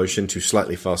slow motion to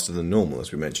slightly faster than normal,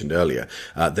 as we mentioned earlier.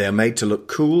 They are made to look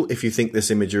cool if you think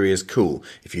this imagery is cool.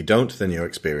 If you don't, then your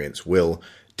experience will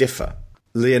differ.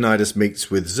 Leonidas meets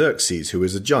with Xerxes, who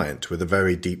is a giant with a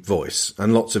very deep voice,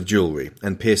 and lots of jewellery,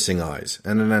 and piercing eyes,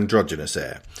 and an androgynous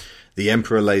air. The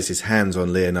emperor lays his hands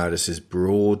on Leonidas's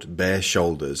broad, bare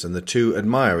shoulders, and the two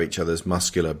admire each other's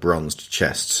muscular, bronzed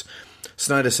chests.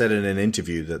 Snyder said in an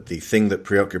interview that the thing that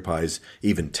preoccupies,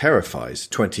 even terrifies,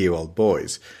 20-year-old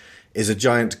boys is a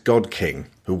giant god king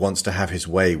who wants to have his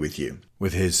way with you,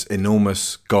 with his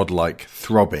enormous, godlike,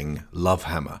 throbbing love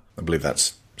hammer. I believe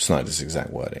that's Snyder's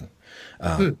exact wording.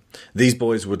 These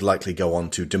boys would likely go on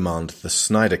to demand the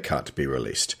Snyder Cut be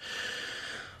released.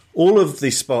 All of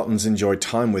the Spartans enjoy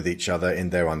time with each other in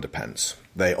their underpants.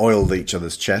 They oil each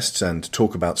other's chests and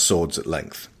talk about swords at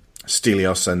length.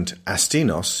 Stelios and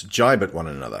Astinos jibe at one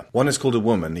another. One is called a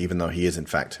woman, even though he is in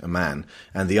fact a man,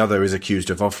 and the other is accused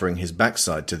of offering his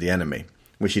backside to the enemy,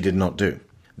 which he did not do.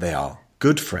 They are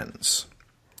good friends.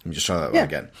 Let me just try that one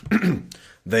again.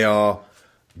 They are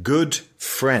good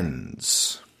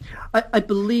friends. I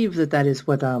believe that is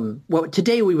what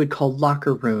today we would call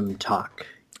locker room talk.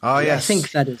 Ah, yes. I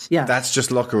think that is, yeah. That's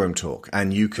just locker room talk,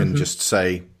 and you can just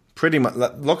say pretty much...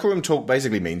 Locker room talk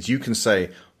basically means you can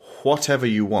say whatever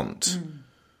you want.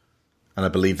 And I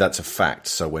believe that's a fact,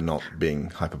 so we're not being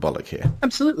hyperbolic here.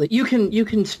 Absolutely. You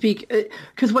can speak,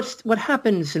 because what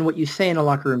happens and what you say in a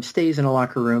locker room stays in a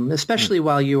locker room, especially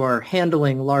while you are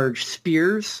handling large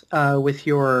spears with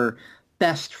your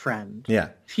best friend. Yeah.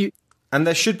 And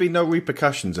there should be no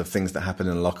repercussions of things that happen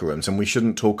in locker rooms, and we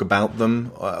shouldn't talk about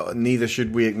them. Neither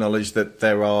should we acknowledge that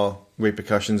there are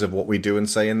repercussions of what we do and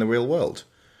say in the real world.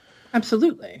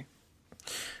 Absolutely.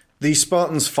 The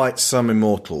Spartans fight some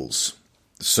immortals,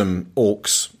 some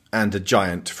orcs, and a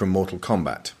giant from Mortal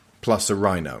Kombat, plus a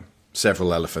rhino,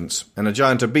 several elephants, and a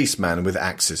giant beast man with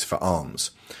axes for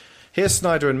arms. Here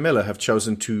Snyder and Miller have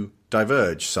chosen to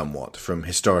diverge somewhat from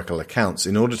historical accounts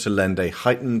in order to lend a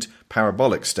heightened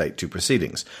parabolic state to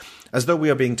proceedings, as though we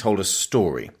are being told a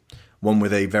story, one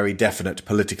with a very definite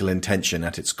political intention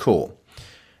at its core.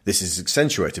 This is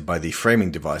accentuated by the framing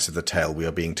device of the tale we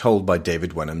are being told by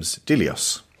David Wenham's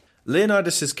Delios.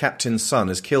 Leonidas' captain's son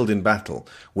is killed in battle,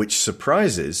 which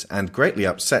surprises and greatly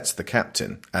upsets the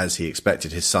captain, as he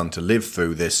expected his son to live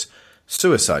through this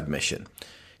suicide mission.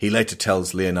 He later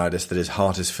tells Leonidas that his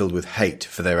heart is filled with hate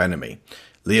for their enemy.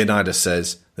 Leonidas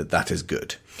says that is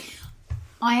good.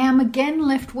 I am again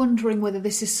left wondering whether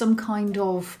this is some kind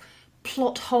of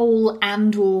plot hole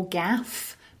and or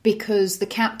gaffe, because the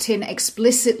captain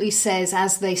explicitly says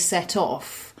as they set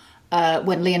off,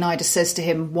 when Leonidas says to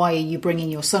him, "Why are you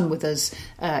bringing your son with us?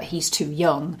 He's too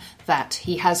young," that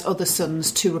he has other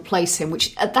sons to replace him,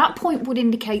 which at that point would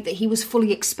indicate that he was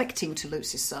fully expecting to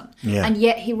lose his son. Yeah. And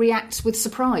yet he reacts with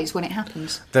surprise when it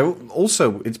happens.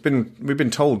 We've been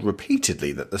told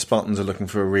repeatedly that the Spartans are looking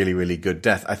for a really, really good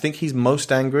death. I think he's most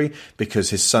angry because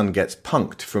his son gets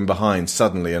punked from behind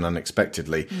suddenly and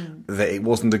unexpectedly. That it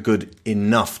wasn't a good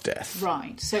enough death.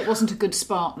 Right, so it wasn't a good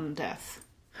Spartan death.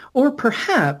 Or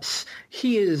perhaps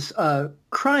he is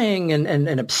crying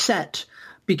and upset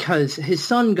because his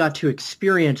son got to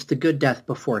experience the good death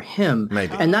before him.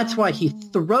 Maybe. And that's why he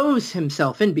throws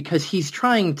himself in, because he's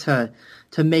trying to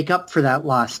make up for that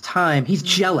lost time. He's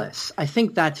jealous. I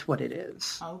think that's what it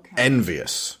is. Okay.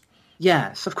 Envious.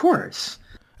 Yes, of course.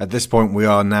 At this point, we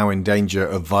are now in danger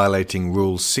of violating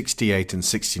Rules 68 and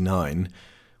 69.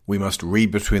 We must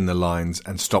read between the lines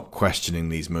and stop questioning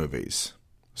these movies.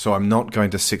 So I'm not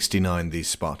going to 69 these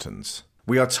Spartans.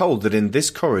 We are told that in this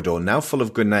corridor, now full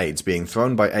of grenades being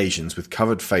thrown by Asians with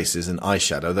covered faces and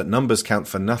eyeshadow, that numbers count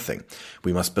for nothing.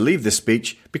 We must believe this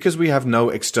speech because we have no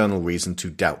external reason to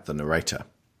doubt the narrator.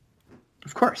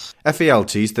 Of course.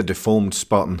 Ephialtes, the deformed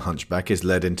Spartan hunchback, is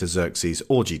led into Xerxes'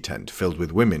 orgy tent filled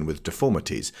with women with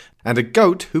deformities, and a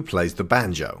goat who plays the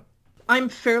banjo. I'm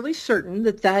fairly certain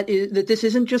that this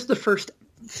isn't just the first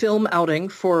film outing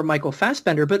for Michael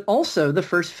Fassbender, but also the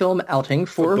first film outing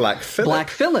for Black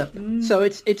Phillip. So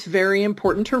it's very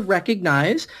important to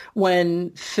recognize when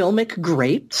filmic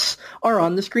greats are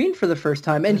on the screen for the first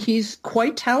time, and he's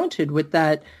quite talented with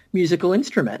that musical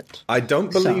instrument. I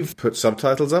don't believe put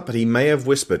subtitles up, but he may have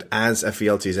whispered as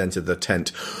Ephialtes entered the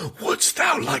tent, "Wouldst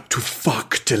thou like to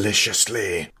fuck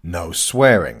deliciously?" No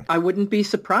swearing. I wouldn't be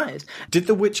surprised. Did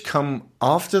The Witch come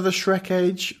after the Shrek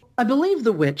age? I believe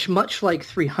The Witch, much like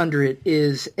 300,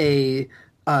 is a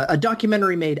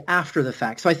documentary made after the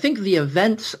fact. So I think the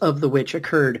events of The Witch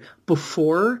occurred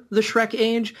before the Shrek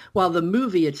age, while the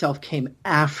movie itself came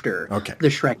after the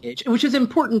Shrek age, which is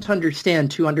important to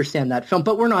understand that film.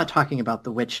 But we're not talking about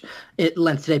The Witch at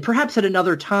length today. Perhaps at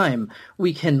another time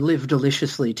we can live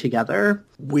deliciously together.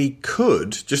 We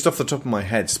could, just off the top of my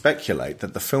head, speculate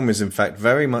that the film is in fact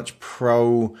very much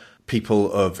pro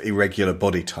people of irregular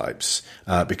body types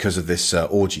because of this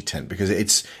orgy tent,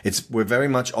 because we're very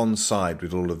much on side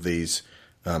with all of these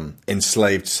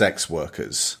enslaved sex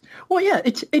workers. Well, yeah,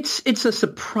 it's a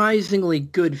surprisingly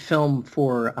good film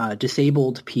for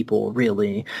disabled people,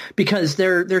 really, because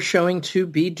they're showing to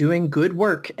be doing good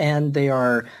work, and they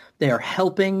are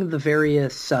helping the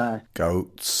various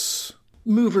goats.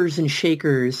 movers and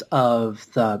shakers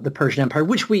of the Persian Empire,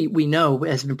 which we know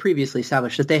has been previously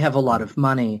established that they have a lot of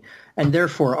money and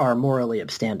therefore are morally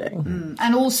upstanding.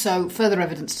 And also, further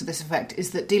evidence to this effect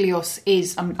is that Delios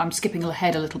is, I'm skipping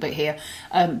ahead a little bit here,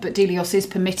 but Delios is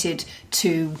permitted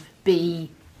to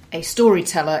be a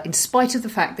storyteller in spite of the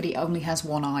fact that he only has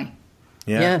one eye.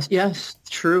 Yeah. Yes,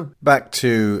 true. Back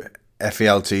to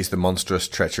Ephialtes, the monstrous,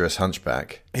 treacherous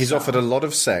hunchback. He's offered a lot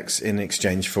of sex in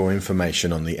exchange for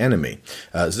information on the enemy.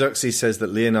 Xerxes says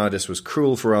that Leonidas was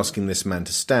cruel for asking this man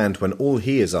to stand when all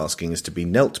he is asking is to be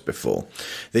knelt before.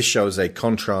 This shows a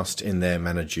contrast in their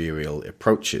managerial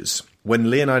approaches.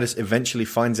 When Leonidas eventually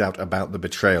finds out about the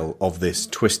betrayal of this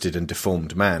twisted and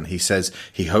deformed man, he says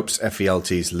he hopes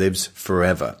Ephialtes lives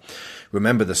forever.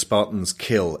 Remember, the Spartans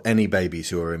kill any babies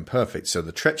who are imperfect, so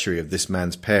the treachery of this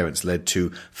man's parents led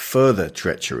to further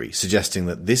treachery, suggesting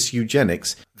that this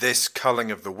eugenics, this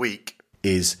culling of the weak,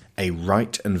 is a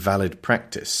right and valid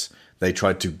practice. They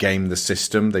tried to game the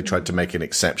system, they tried to make an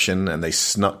exception, and they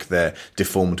snuck their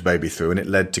deformed baby through, and it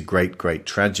led to great, great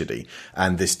tragedy.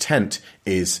 And this tent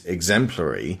is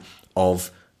exemplary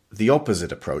of the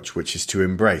opposite approach, which is to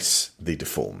embrace the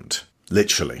deformed,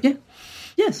 literally. Yeah.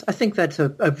 Yes, I think that's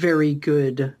a very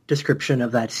good description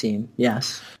of that scene,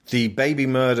 yes. The baby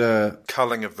murder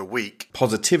culling of the weak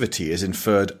positivity is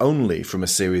inferred only from a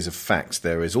series of facts.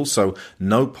 There is also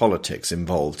no politics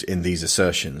involved in these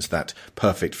assertions that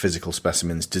perfect physical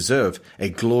specimens deserve a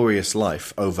glorious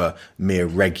life over mere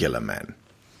regular men.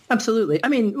 Absolutely. I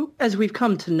mean, as we've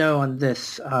come to know on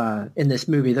this in this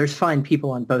movie, there's fine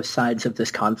people on both sides of this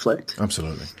conflict.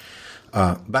 Absolutely.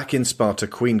 Back in Sparta,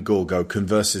 Queen Gorgo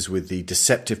converses with the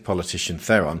deceptive politician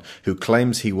Theron, who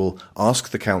claims he will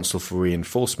ask the council for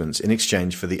reinforcements in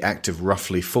exchange for the act of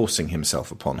roughly forcing himself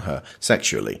upon her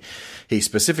sexually. He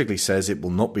specifically says it will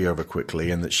not be over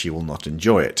quickly and that she will not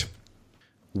enjoy it,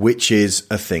 which is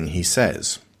a thing he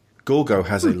says. Gorgo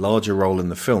has a larger role in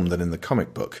the film than in the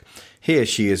comic book. Here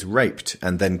she is raped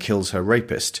and then kills her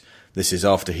rapist. This is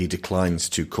after he declines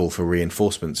to call for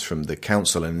reinforcements from the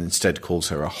council and instead calls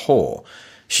her a whore.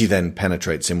 She then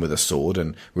penetrates him with a sword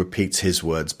and repeats his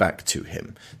words back to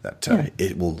him, that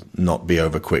it will not be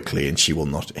over quickly and he will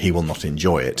not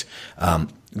enjoy it.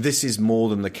 This is more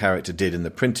than the character did in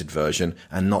the printed version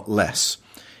and not less.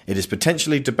 It is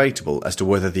potentially debatable as to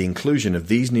whether the inclusion of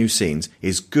these new scenes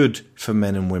is good for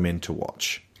men and women to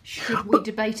watch. Should we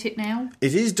debate it now?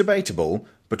 It is debatable,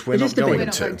 but we're not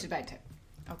going to debate it.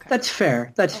 Okay. That's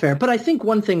fair. That's fair. But I think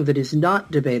one thing that is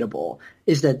not debatable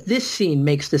is that this scene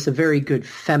makes this a very good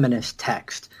feminist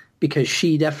text because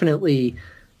she definitely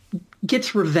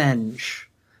gets revenge.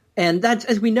 And that,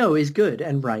 as we know, is good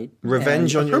and right.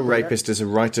 Revenge on your rapist is a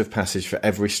rite of passage for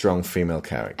every strong female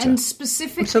character. And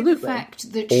specifically Absolutely. The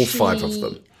fact that all she 5 of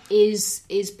them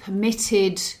is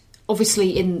permitted.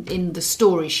 Obviously, in the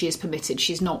story, she is permitted.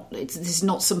 This is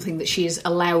not something that she is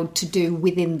allowed to do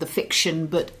within the fiction,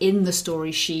 but in the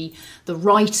story, the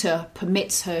writer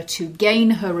permits her to gain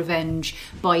her revenge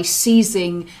by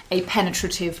seizing a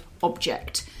penetrative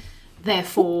object,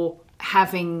 therefore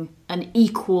having an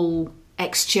equal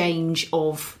exchange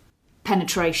of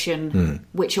penetration,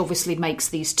 which obviously makes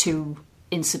these two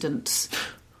incidents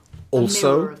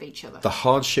also of each other. The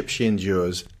hardship she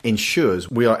ensures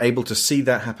we are able to see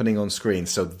that happening on screen,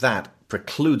 so that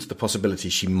precludes the possibility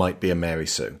she might be a Mary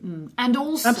Sue. And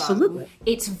also, Absolutely.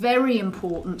 It's very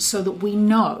important so that we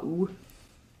know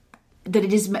that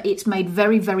it's made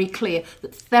very, very clear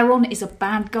that Theron is a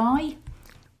bad guy.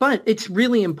 But it's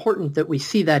really important that we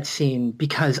see that scene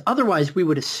because otherwise we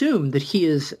would assume that he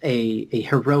is a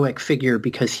heroic figure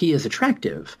because he is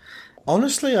attractive.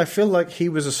 Honestly, I feel like he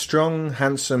was a strong,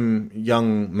 handsome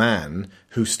young man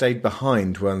who stayed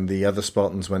behind when the other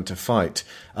Spartans went to fight.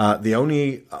 There's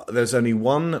only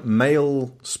one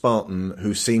male Spartan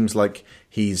who seems like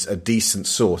he's a decent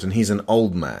sort, and he's an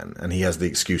old man, and he has the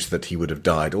excuse that he would have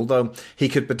died, although he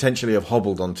could potentially have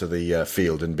hobbled onto the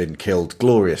field and been killed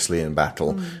gloriously in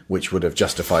battle, which would have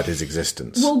justified his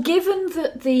existence. Well, given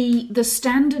that the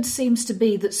standard seems to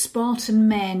be that Spartan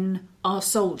men are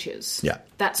soldiers,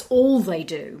 that's all they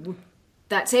do,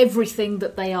 that's everything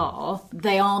that they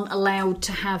aren't allowed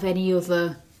to have any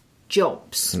other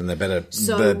jobs. And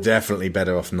they're definitely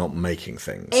better off not making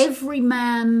things. Every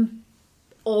man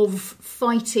of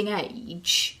fighting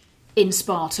age in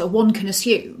Sparta, one can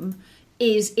assume,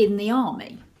 is in the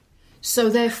army. So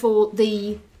therefore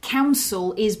the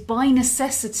council is by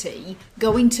necessity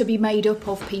going to be made up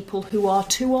of people who are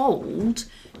too old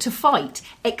to fight,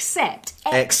 except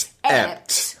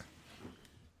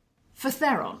for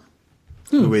Theron.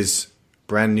 Who is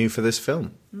brand new for this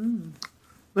film.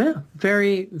 Yeah,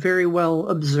 very, very well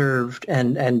observed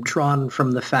and drawn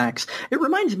from the facts. It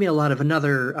reminds me a lot of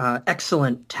another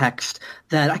excellent text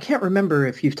that I can't remember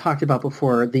if you've talked about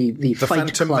before, the Fight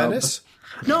Phantom Club. Menace?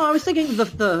 No, I was thinking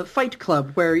the Fight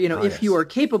Club, where, if yes. you are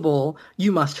capable,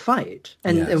 you must fight.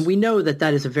 And we know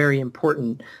that is a very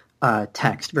important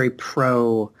text, very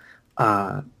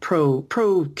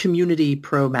pro-community,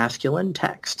 pro-masculine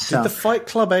text. So. Did the Fight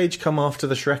Club age come after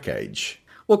the Shrek age?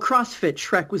 Well, CrossFit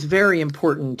Shrek was very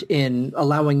important in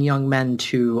allowing young men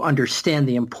to understand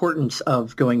the importance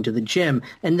of going to the gym,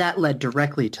 and that led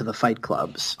directly to the fight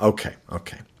clubs. Okay.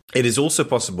 It is also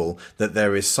possible that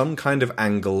there is some kind of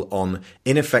angle on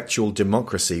ineffectual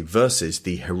democracy versus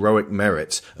the heroic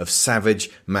merits of savage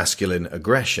masculine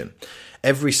aggression.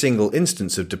 Every single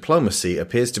instance of diplomacy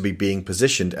appears to be being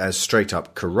positioned as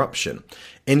straight-up corruption.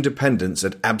 Independence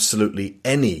at absolutely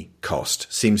any cost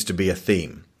seems to be a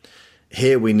theme.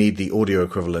 Here we need the audio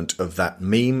equivalent of that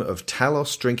meme of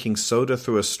Talos drinking soda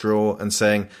through a straw and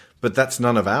saying, "But that's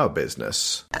none of our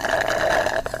business."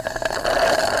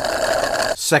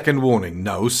 Second warning,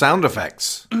 no sound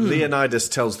effects. Leonidas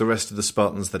tells the rest of the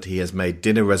Spartans that he has made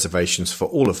dinner reservations for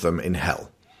all of them in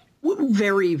hell.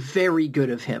 Very, very good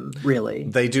of him, really.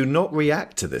 They do not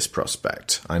react to this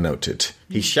prospect, I noted.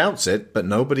 He shouts it, but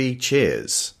nobody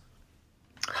cheers.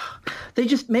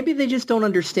 Maybe they just don't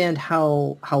understand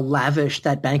how lavish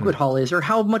that banquet hall is, or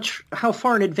how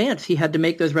far in advance he had to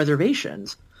make those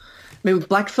reservations. I mean,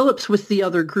 Black Phillip's with the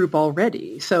other group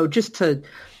already, so just to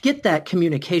get that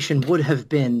communication would have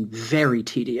been very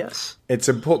tedious. It's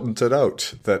important to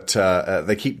note that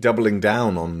they keep doubling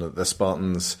down on the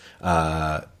Spartans'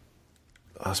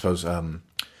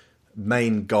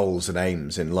 main goals and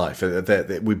aims in life.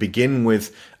 We begin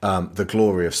with the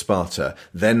glory of Sparta.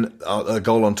 Then a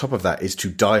goal on top of that is to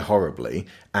die horribly.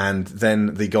 And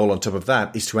then the goal on top of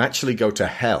that is to actually go to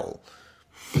hell.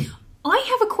 I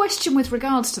have a question with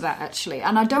regards to that, actually,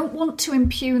 and I don't want to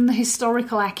impugn the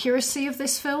historical accuracy of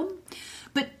this film,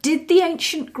 but did the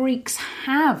ancient Greeks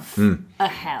have a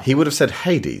hell? He would have said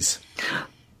Hades.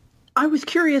 I was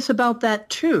curious about that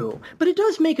too, but it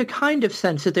does make a kind of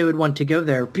sense that they would want to go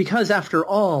there because, after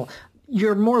all,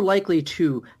 you're more likely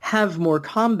to have more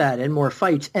combat and more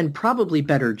fights and probably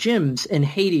better gyms in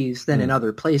Hades than in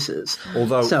other places.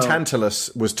 Although Tantalus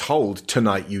was told,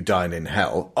 "Tonight you dine in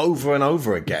hell," over and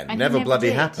over again. And never he bloody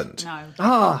did. happened.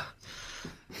 No.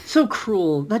 So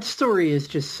cruel. That story is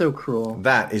just so cruel.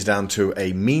 That is down to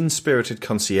a mean-spirited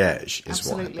concierge, is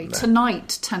Absolutely. what happened there.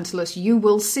 Tonight, Tantalus, you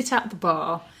will sit at the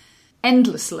bar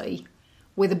endlessly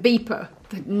with a beeper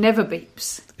that never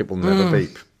beeps. It will never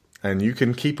beep. And you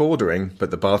can keep ordering,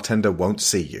 but the bartender won't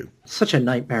see you. Such a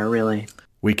nightmare, really.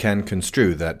 We can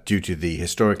construe that due to the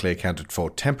historically accounted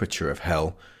for temperature of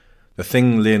hell, the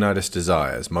thing Leonidas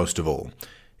desires most of all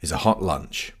is a hot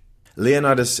lunch.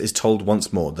 Leonidas is told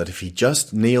once more that if he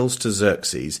just kneels to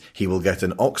Xerxes, he will get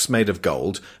an ox made of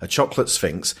gold, a chocolate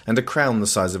sphinx, and a crown the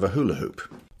size of a hula hoop.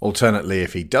 Alternately,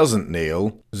 if he doesn't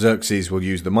kneel, Xerxes will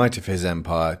use the might of his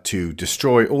empire to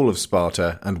destroy all of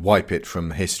Sparta and wipe it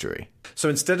from history. So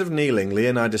instead of kneeling,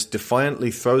 Leonidas defiantly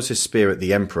throws his spear at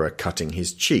the emperor, cutting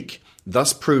his cheek,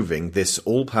 thus proving this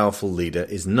all-powerful leader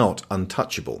is not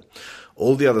untouchable.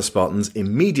 All the other Spartans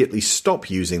immediately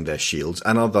stop using their shields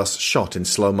and are thus shot in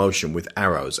slow motion with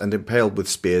arrows and impaled with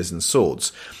spears and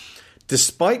swords.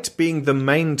 Despite being the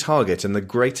main target and the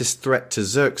greatest threat to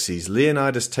Xerxes,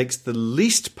 Leonidas takes the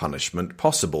least punishment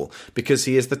possible because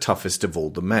he is the toughest of all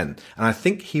the men. And I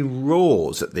think he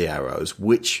roars at the arrows,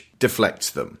 which deflects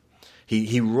them.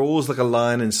 He roars like a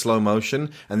lion in slow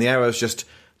motion, and the arrows just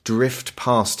drift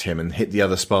past him and hit the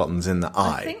other Spartans in the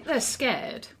eye. I think they're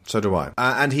scared. So do I.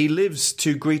 And he lives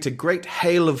to greet a great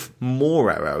hail of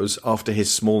more arrows after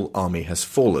his small army has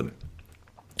fallen.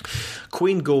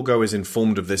 Queen Gorgo is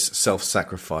informed of this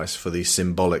self-sacrifice for the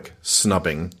symbolic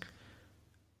snubbing.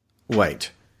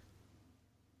 Wait.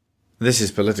 This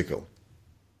is political.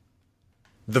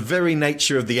 The very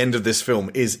nature of the end of this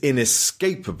film is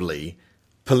inescapably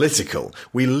political.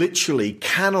 We literally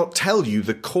cannot tell you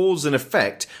the cause and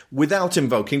effect without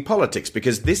invoking politics,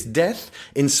 because this death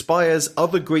inspires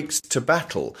other Greeks to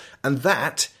battle, and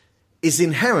that is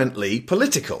inherently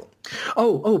political.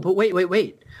 Oh, but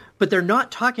wait. But they're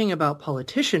not talking about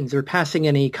politicians or passing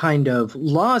any kind of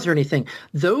laws or anything.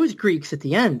 Those Greeks at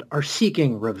the end are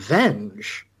seeking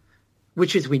revenge,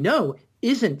 which, as we know,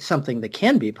 isn't something that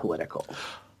can be political,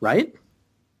 right?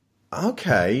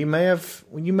 Okay, you may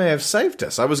have saved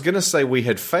us. I was going to say we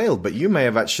had failed, but you may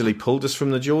have actually pulled us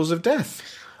from the jaws of death.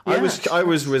 Yeah. I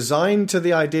was resigned to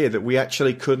the idea that we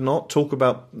actually could not talk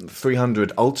about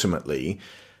 300 ultimately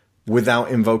without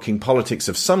invoking politics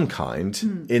of some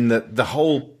kind, in that the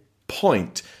whole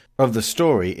point of the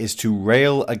story is to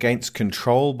rail against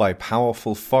control by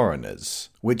powerful foreigners,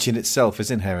 which in itself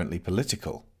is inherently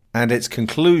political. And its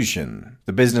conclusion,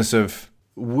 the business of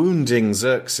wounding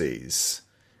Xerxes,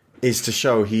 is to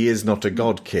show he is not a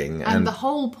god king. And the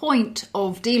whole point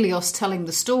of Delios telling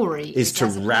the story is to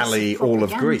rally all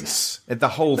of Greece. The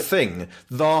whole thing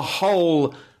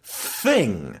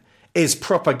is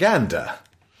propaganda.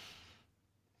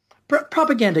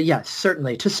 Propaganda, yes,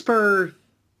 certainly, to spur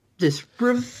this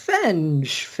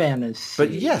revenge fantasy.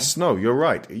 But yes, no, you're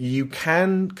right. You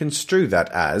can construe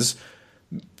that as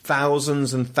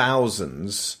thousands and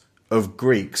thousands of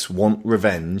Greeks want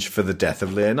revenge for the death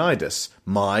of Leonidas.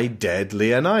 My dead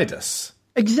Leonidas.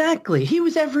 Exactly. He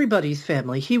was everybody's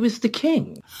family. He was the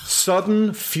king.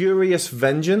 Sudden, furious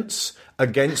vengeance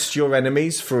against your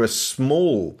enemies for a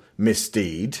small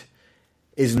misdeed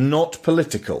is not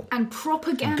political. And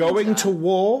propaganda. Going to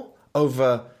war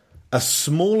over a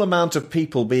small amount of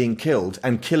people being killed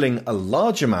and killing a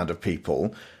large amount of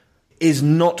people is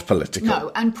not political.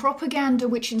 No, and propaganda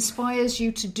which inspires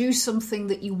you to do something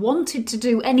that you wanted to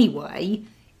do anyway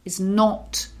is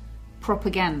not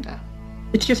propaganda.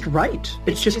 It's just right.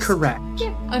 It's just correct.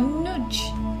 Yeah, a nudge.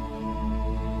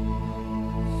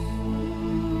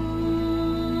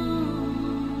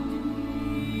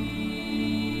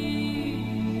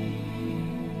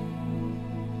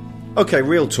 Okay,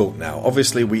 real talk now.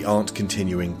 Obviously, we aren't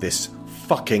continuing this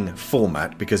fucking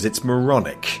format because it's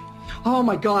moronic. Oh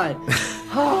my god.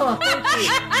 Oh, thank you.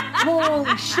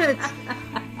 Holy shit.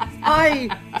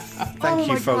 Thank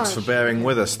you, folks, for bearing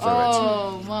with us through it.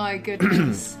 Oh my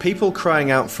goodness. People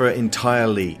crying out for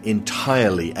entirely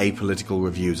apolitical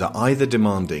reviews are either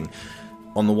demanding,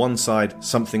 on the one side,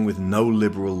 something with no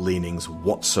liberal leanings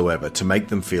whatsoever to make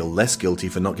them feel less guilty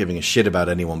for not giving a shit about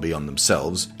anyone beyond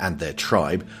themselves and their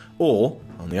tribe, or,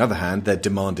 on the other hand, they're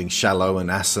demanding shallow and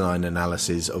asinine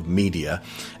analysis of media,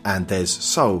 and there's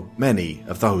so many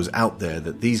of those out there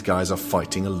that these guys are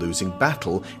fighting a losing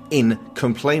battle in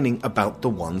complaining about the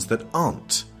ones that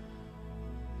aren't.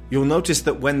 You'll notice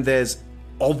that when there's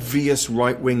obvious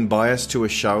right-wing bias to a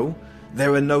show,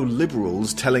 there are no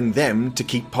liberals telling them to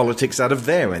keep politics out of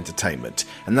their entertainment.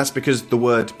 And that's because the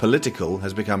word political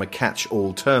has become a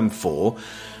catch-all term for,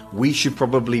 we should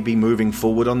probably be moving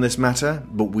forward on this matter,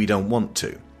 but we don't want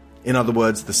to. In other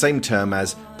words, the same term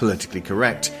as politically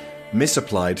correct,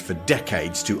 misapplied for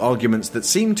decades to arguments that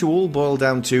seem to all boil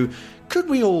down to, could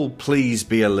we all please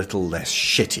be a little less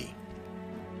shitty?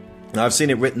 Now, I've seen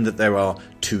it written that there are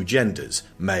two genders,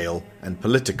 male and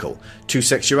political, two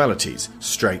sexualities,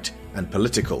 straight and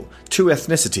political, two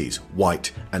ethnicities,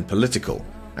 white and political,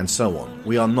 and so on.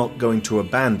 We are not going to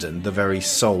abandon the very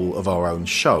soul of our own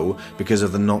show because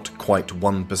of the not quite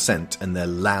 1% and their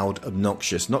loud,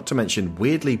 obnoxious, not to mention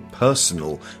weirdly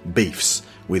personal beefs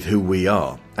with who we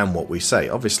are and what we say.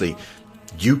 Obviously,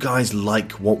 you guys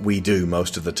like what we do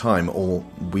most of the time, or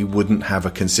we wouldn't have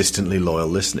a consistently loyal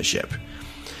listenership.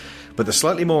 But the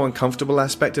slightly more uncomfortable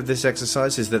aspect of this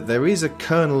exercise is that there is a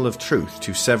kernel of truth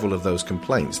to several of those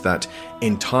complaints that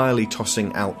entirely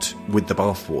tossing out with the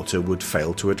bathwater would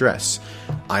fail to address.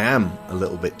 I am a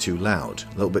little bit too loud,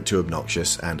 a little bit too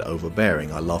obnoxious and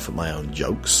overbearing. I laugh at my own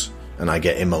jokes, and I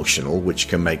get emotional, which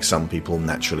can make some people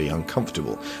naturally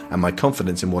uncomfortable. And my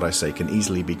confidence in what I say can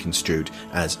easily be construed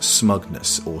as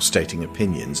smugness or stating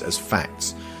opinions as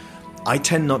facts. I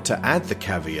tend not to add the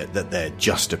caveat that they're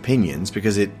just opinions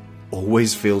because it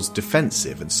always feels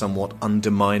defensive and somewhat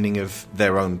undermining of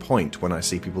their own point when I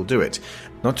see people do it,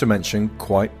 not to mention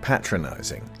quite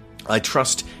patronising. I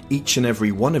trust each and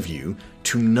every one of you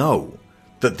to know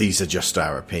that these are just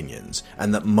our opinions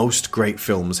and that most great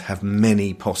films have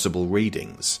many possible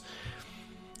readings.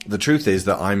 The truth is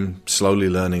that I'm slowly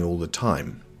learning all the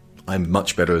time. I'm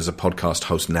much better as a podcast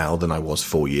host now than I was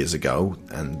 4 years ago,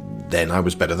 and then I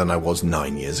was better than I was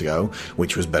 9 years ago,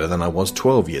 which was better than I was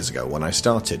 12 years ago when I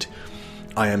started.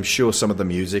 I am sure some of the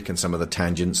music and some of the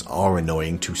tangents are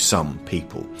annoying to some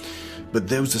people, but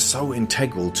those are so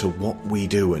integral to what we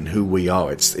do and who we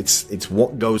are. It's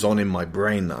what goes on in my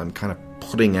brain that I'm kind of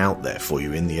putting out there for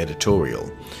you in the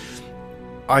editorial.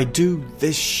 I do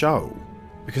this show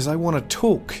because I want to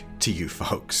talk to you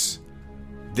folks.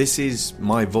 This is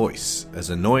my voice, as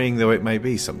annoying though it may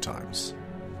be sometimes.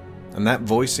 And that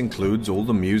voice includes all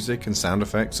the music and sound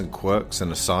effects and quirks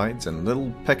and asides and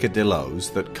little peccadillos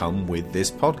that come with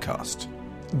this podcast.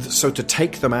 So to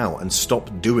take them out and stop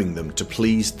doing them to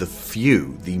please the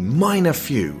few, the minor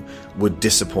few, would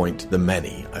disappoint the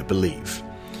many, I believe.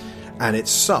 And it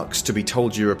sucks to be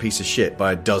told you're a piece of shit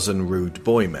by a dozen rude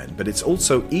boy men, but it's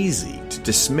also easy to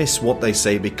dismiss what they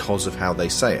say because of how they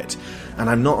say it. And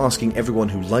I'm not asking everyone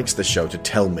who likes the show to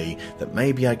tell me that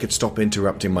maybe I could stop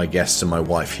interrupting my guests and my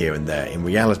wife here and there. In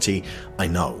reality, I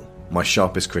know my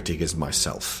sharpest critic is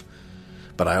myself.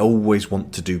 But I always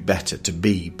want to do better, to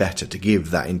be better, to give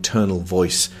that internal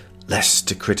voice less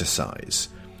to criticise.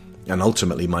 And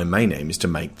ultimately my main aim is to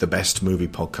make the best movie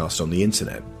podcast on the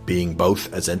internet, being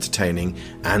both as entertaining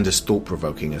and as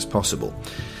thought-provoking as possible.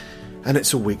 And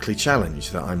it's a weekly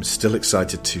challenge that I'm still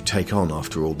excited to take on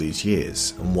after all these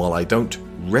years. And while I don't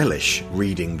relish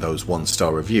reading those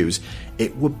one-star reviews,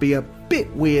 it would be a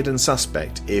bit weird and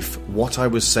suspect if what I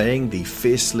was saying, the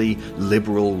fiercely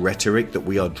liberal rhetoric that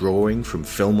we are drawing from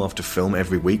film after film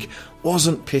every week,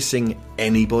 wasn't pissing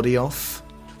anybody off.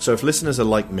 So if listeners are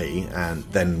like me, and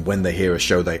then when they hear a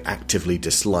show they actively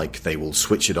dislike, they will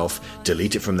switch it off,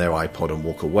 delete it from their iPod and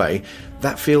walk away,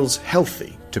 that feels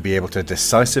healthy, to be able to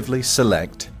decisively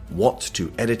select what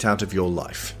to edit out of your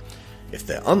life. If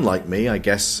they're unlike me, I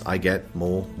guess I get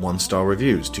more one-star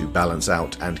reviews to balance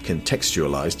out and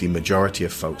contextualize the majority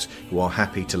of folks who are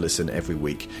happy to listen every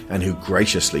week and who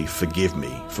graciously forgive me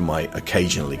for my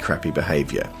occasionally crappy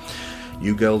behavior.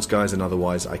 You girls, guys, and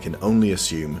otherwise, I can only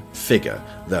figure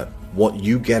that what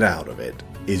you get out of it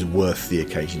is worth the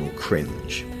occasional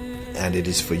cringe. And it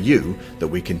is for you that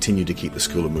we continue to keep the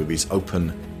School of Movies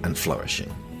open and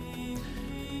flourishing.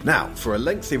 Now, for a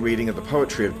lengthy reading of the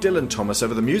poetry of Dylan Thomas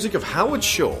over the music of Howard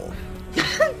Shore.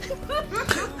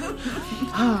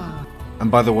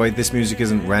 And by the way, this music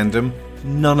isn't random.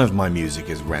 None of my music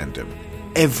is random.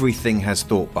 Everything has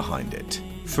thought behind it.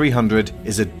 300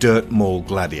 is a dirt mall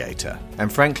gladiator.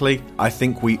 And frankly, I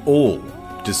think we all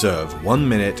deserve 1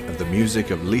 minute of the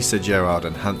music of Lisa Gerrard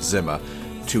and Hans Zimmer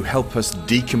to help us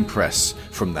decompress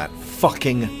from that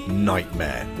fucking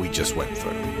nightmare we just went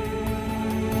through.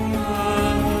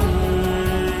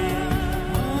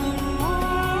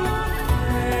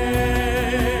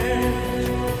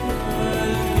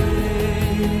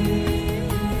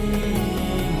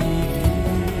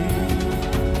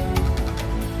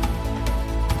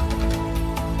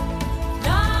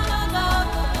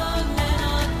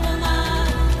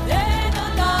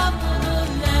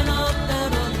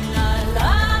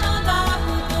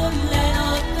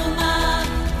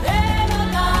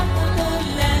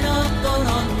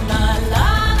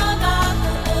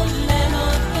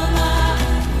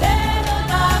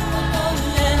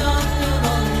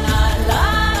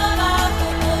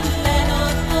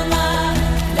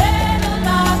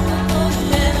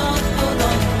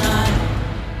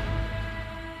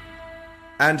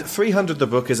 And 300 the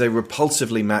book is a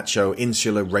repulsively macho,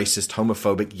 insular, racist,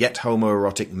 homophobic, yet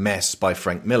homoerotic mess by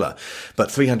Frank Miller.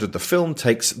 But 300 the film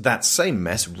takes that same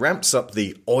mess, ramps up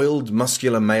the oiled,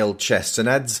 muscular male chests, and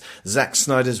adds Zack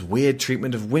Snyder's weird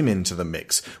treatment of women to the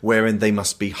mix, wherein they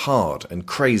must be hard and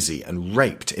crazy and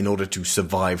raped in order to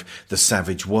survive the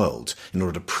savage world, in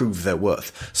order to prove their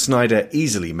worth. Snyder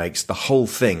easily makes the whole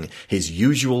thing his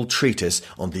usual treatise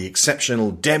on the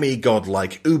exceptional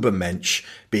demigod-like Ubermensch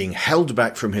being held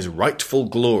back from his rightful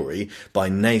glory by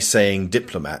naysaying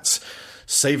diplomats,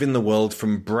 saving the world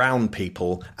from brown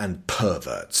people and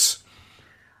perverts.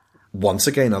 Once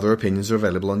again, other opinions are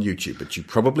available on YouTube, but you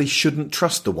probably shouldn't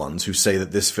trust the ones who say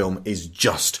that this film is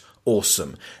just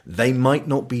awesome. They might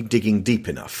not be digging deep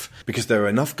enough, because there are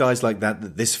enough guys like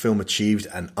that this film achieved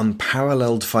an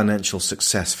unparalleled financial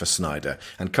success for Snyder,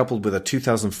 and coupled with a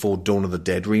 2004 Dawn of the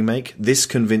Dead remake, this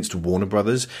convinced Warner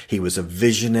Brothers he was a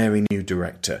visionary new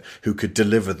director who could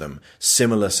deliver them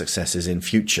similar successes in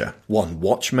future. One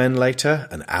Watchmen later,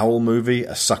 an Owl movie,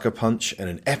 a Sucker Punch, and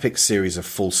an epic series of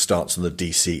false starts on the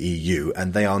DCEU,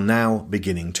 and they are now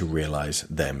beginning to realize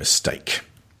their mistake.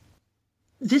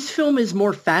 This film is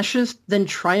more fascist than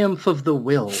Triumph of the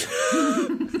Will.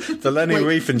 The Leni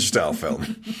Riefenstahl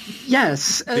film.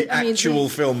 Yes. The actual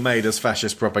film made as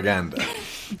fascist propaganda.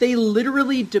 They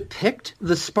literally depict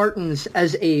the Spartans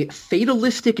as a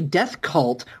fatalistic death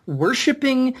cult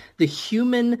worshipping the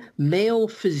human male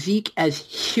physique as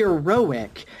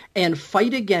heroic and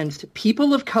fight against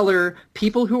people of color,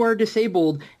 people who are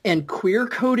disabled, and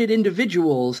queer-coded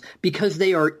individuals because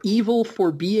they are evil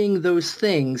for being those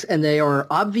things, and they are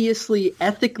obviously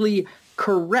ethically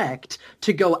correct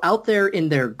to go out there in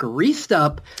their greased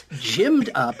up, gymmed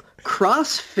up,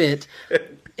 CrossFit,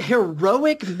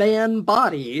 heroic man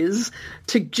bodies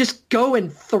to just go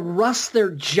and thrust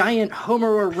their giant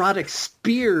homoerotic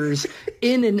spears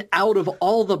in and out of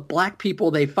all the black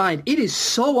people they find. It is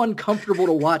so uncomfortable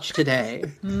to watch today.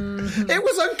 It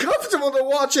was uncomfortable to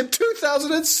watch in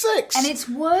 2006. And it's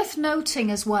worth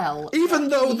noting as well. Even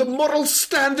though the moral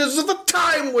standards of the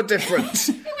time were different.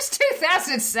 It was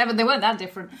 2007, they weren't that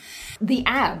different. The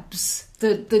abs,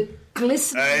 the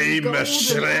glistening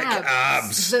golden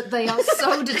abs that they are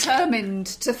so determined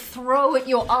to throw at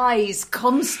your eyes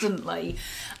constantly.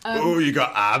 You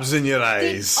got abs in your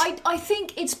eyes. I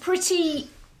think it's pretty...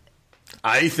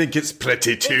 I think it's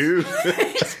pretty too.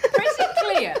 It's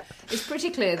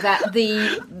pretty clear that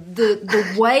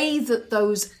the way that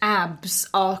those abs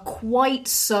are quite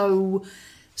so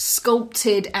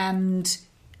sculpted and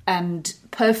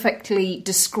perfectly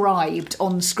described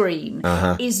on screen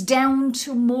is down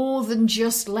to more than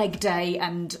just leg day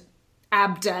and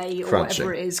ab day or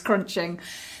whatever it is, crunching.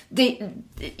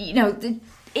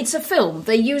 It's a film.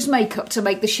 They use makeup to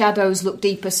make the shadows look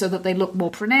deeper so that they look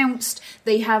more pronounced.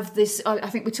 They have this, I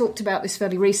think we talked about this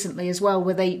fairly recently as well,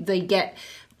 where they get...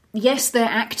 Yes, their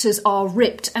actors are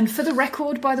ripped. And for the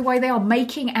record, by the way, they are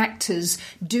making actors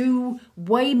do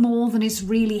way more than is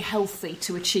really healthy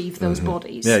to achieve those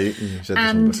bodies. Yeah, you said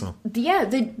this one before. Yeah,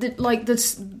 the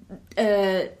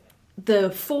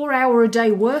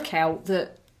 4-hour-a-day workout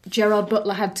that Gerard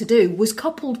Butler had to do was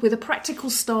coupled with a practical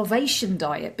starvation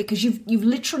diet, because you've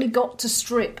literally got to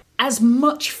strip as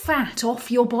much fat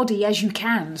off your body as you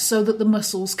can so that the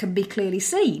muscles can be clearly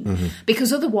seen.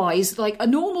 Because otherwise, like, a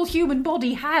normal human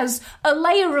body has a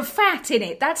layer of fat in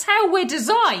it. That's how we're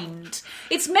designed.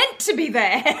 It's meant to be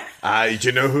there. Do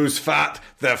you know who's fat?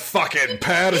 They're fucking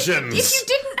Persians. If you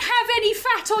didn't have any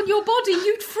fat on your body,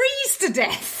 you'd freeze to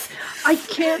death. I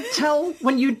can't tell,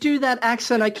 when you do that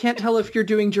accent, I can't tell if you're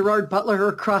doing Gerard Butler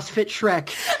or CrossFit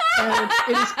Shrek. And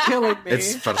it is killing me.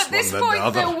 It's first At this one, point, then the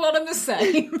other. they're one and the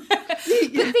same.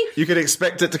 You can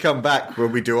expect it to come back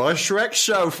when we do our Shrek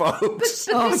show, folks.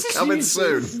 But Coming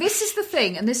soon. This is the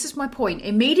thing, and this is my point.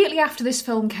 Immediately after this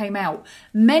film came out,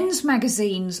 men's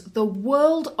magazines the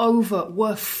world over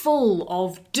were full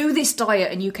of, do this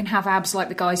diet and you can have abs like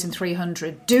the guys in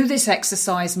 300. Do this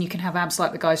exercise and you can have abs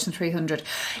like the guys from 300.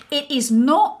 It is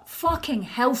not fucking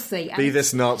healthy. Be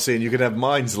this Nazi and you can have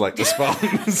minds like the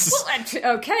Spartans.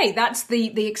 Well, okay, that's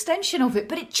the extension of it,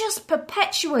 but it just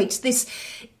perpetuates this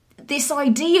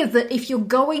idea that if you're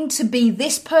going to be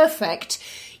this perfect,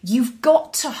 you've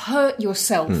got to hurt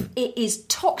yourself. It is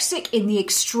toxic in the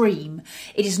extreme.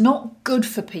 It is not good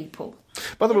for people.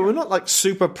 By the way, we're not like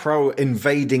super pro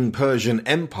invading Persian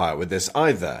Empire with this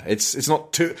either. It's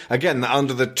not too, again,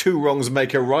 under the two wrongs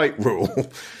make a right rule.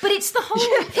 But it's the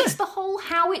whole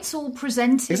how it's all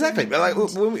presented. Exactly. Like,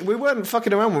 we weren't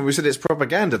fucking around when we said it's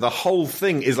propaganda. The whole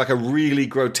thing is like a really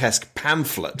grotesque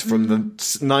pamphlet from the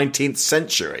 19th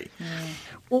century.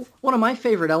 Well, one of my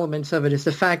favorite elements of it is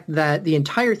the fact that the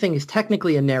entire thing is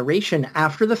technically a narration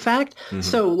after the fact.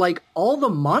 So, like, all the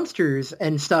monsters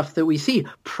and stuff that we see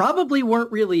probably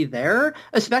weren't really there,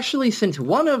 especially since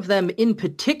one of them in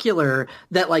particular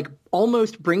that, like,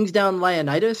 almost brings down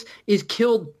Leonidas is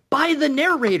killed by the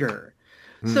narrator.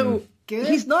 So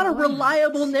he's not a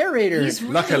reliable narrator. He's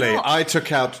really Luckily, not. I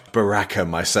took out Baraka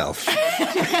myself.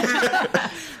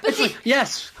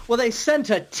 Yes. Well, they sent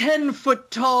a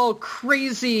 10-foot-tall,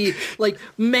 crazy, like,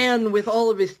 man with all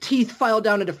of his teeth filed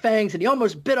down into fangs, and he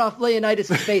almost bit off Leonidas'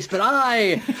 face, but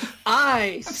I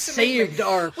saved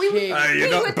our king.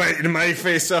 You're not biting my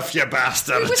face off, you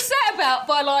bastard. We were set about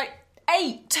by, like,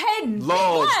 8, 10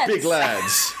 Lords, big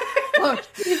lads. big lads.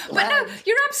 But no,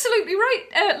 you're absolutely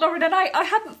right, Lauren, and I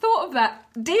hadn't thought of that.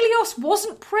 Delios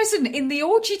wasn't present in the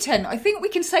orgy tent. I think we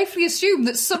can safely assume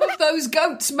that some of those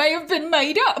goats may have been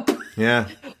made up. Yeah.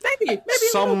 Maybe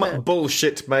Some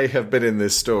bullshit may have been in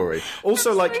this story.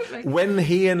 Also, Absolutely. like, when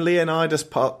he and Leonidas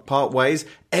part ways,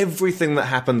 everything that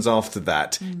happens after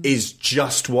that is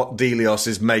just what Delios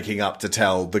is making up to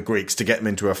tell the Greeks to get them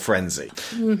into a frenzy.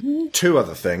 Two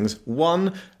other things.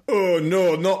 One, oh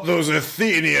no, not those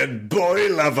Athenian boy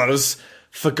lovers.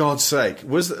 For God's sake.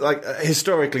 Was, like,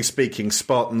 historically speaking,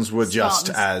 Spartans were just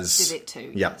Spartans as... did it too,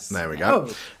 Yeah, yes. there we go.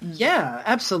 Oh, yeah,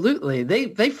 absolutely.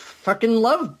 They fucking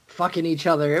love fucking each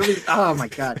other. It was, oh, my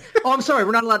God. Oh, I'm sorry,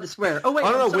 we're not allowed to swear. Oh, wait,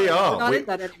 Oh, no, I'm sorry, we we're are. not in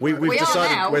that anymore. We've We are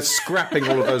decided now. we're scrapping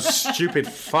all of those stupid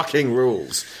fucking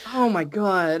rules. Oh, my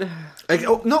God.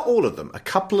 Not all of them. A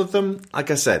couple of them,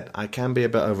 like I said, I can be a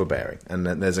bit overbearing. And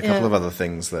then there's a couple of other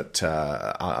things that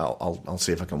I'll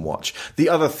see if I can watch. The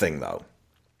other thing, though,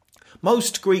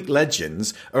 Most Greek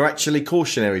legends are actually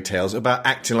cautionary tales about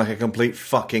acting like a complete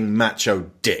fucking macho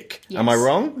dick. Yes. Am I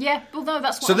wrong? Yeah, well, no,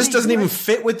 that's what So I this mean, doesn't even right?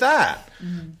 fit with that.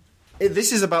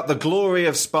 This is about the glory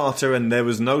of Sparta, and there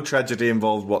was no tragedy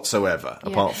involved whatsoever,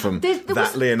 apart from There that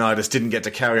was- Leonidas didn't get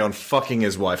to carry on fucking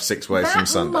his wife 6 ways from That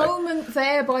Sunday. moment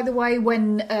there, by the way,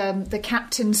 when the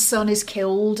captain's son is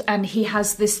killed, and he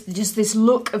has this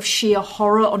look of sheer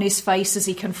horror on his face as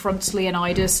he confronts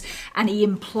Leonidas, and he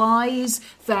implies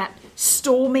that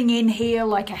storming in here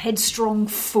like a headstrong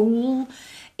fool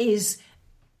is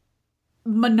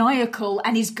maniacal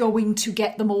and is going to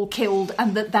get them all killed,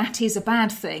 and that is a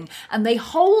bad thing. And they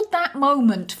hold that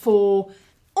moment for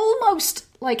almost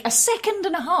like a second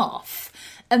and a half,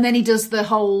 and then he does the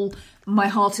whole "my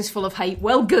heart is full of hate."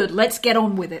 Well, good, let's get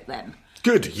on with it then.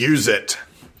 Good, use it.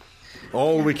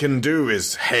 All we can do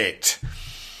is hate.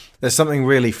 There's something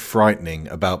really frightening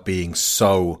about being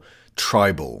so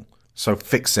tribal, so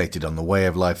fixated on the way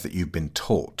of life that you've been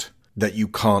taught, that you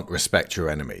can't respect your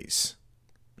enemies.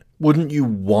 Wouldn't you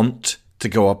want to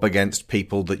go up against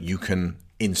people that you can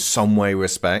in some way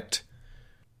respect?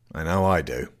 I know I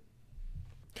do.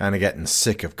 Kind of getting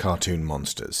sick of cartoon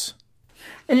monsters.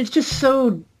 And it's just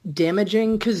so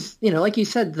damaging because, like you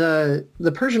said, the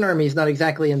Persian army is not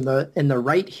exactly in the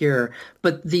right here,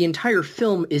 but the entire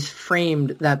film is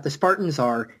framed that the Spartans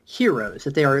are heroes,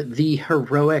 that they are the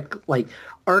heroic, like,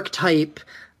 archetype,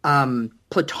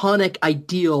 platonic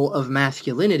ideal of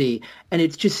masculinity, and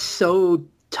it's just so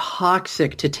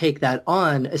toxic to take that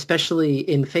on, especially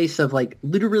in face of like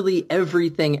literally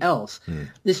everything else.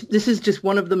 This is just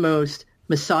one of the most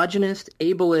misogynist,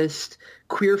 ableist,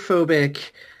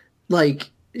 queerphobic,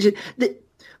 like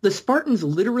the Spartans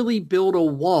literally build a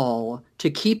wall to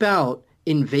keep out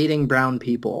invading brown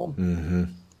people.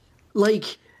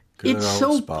 Like, Good it's old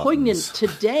so Spartans. poignant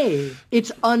today.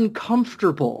 It's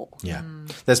uncomfortable. Yeah.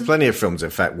 There's plenty of films,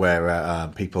 in fact, where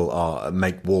people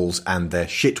make walls and they're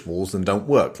shit walls and don't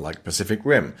work, like Pacific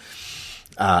Rim.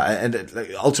 And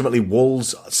ultimately,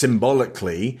 walls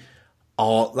symbolically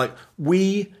are like,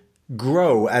 we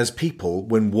grow as people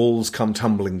when walls come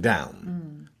tumbling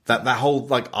down. That whole,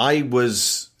 like, I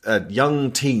was a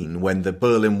young teen when the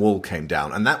Berlin Wall came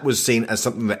down, and that was seen as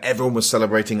something that everyone was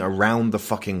celebrating around the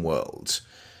fucking world.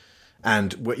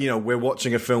 And, we're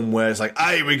watching a film where it's like,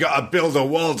 hey, we got to build a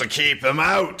wall to keep them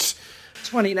out.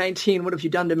 2019, what have you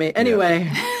done to me?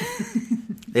 Anyway.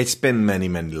 It's been many,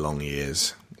 many long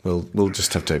years. We'll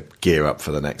just have to gear up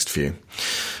for the next few.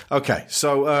 Okay,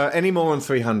 so any more on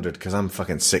 300? Because I'm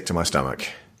fucking sick to my stomach.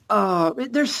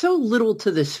 There's so little to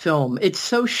this film. It's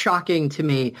so shocking to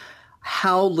me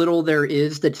how little there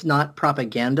is that's not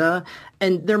propaganda.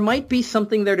 And there might be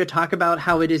something there to talk about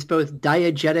how it is both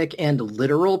diegetic and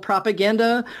literal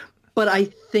propaganda, but I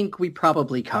think we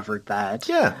probably covered that.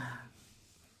 Yeah.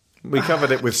 We covered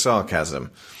it with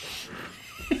sarcasm.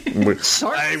 We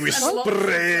sprayed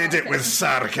it with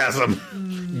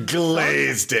sarcasm.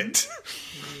 Glazed it.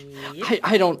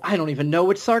 I don't even know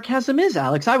what sarcasm is,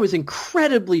 Alex. I was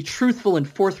incredibly truthful and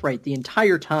forthright the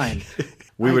entire time.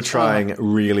 We were trying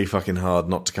really fucking hard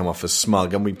not to come off as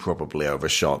smug, and we probably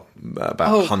overshot about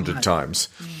 100 times.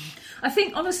 I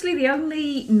think, honestly, the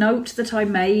only note that I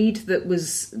made that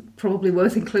was probably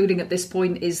worth including at this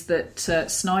point is that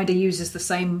Snyder uses the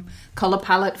same colour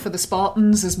palette for the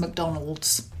Spartans as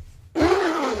McDonald's.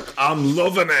 I'm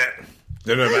loving it.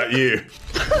 Don't know about you.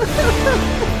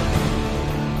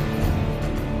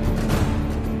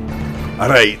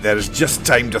 Alright, there's just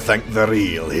time to thank the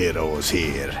real heroes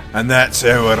here. And that's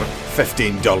our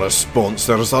 $15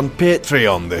 sponsors on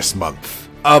Patreon this month.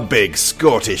 A big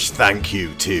Scottish thank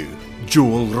you to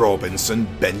Joel Robinson,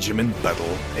 Benjamin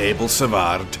Biddle, Abel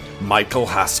Savard, Michael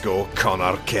Haskell,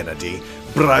 Connor Kennedy,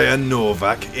 Brian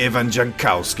Novak, Evan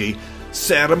Jankowski,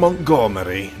 Sarah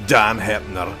Montgomery, Dan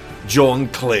Hepner, John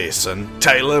Clayson,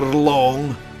 Tyler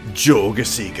Long, Joe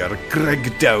Gesiger,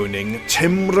 Greg Downing,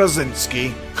 Tim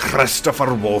Rosinski,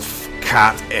 Christopher Wolfe,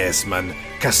 Kat Esman,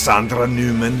 Cassandra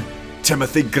Newman,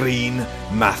 Timothy Green,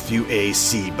 Matthew A.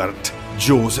 Siebert,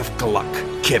 Joseph Gluck,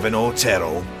 Kevin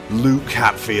Otero, Luke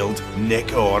Hatfield,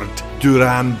 Nick Ord,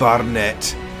 Duran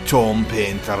Barnett, Tom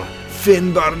Painter,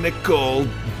 Finbar Nicole,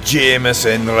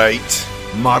 Jameson Wright,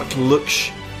 Mark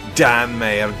Luksch, Dan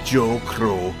Mayer, Joe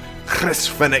Crow, Chris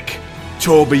Finnick,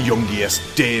 Toby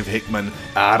Jungius, Dave Hickman,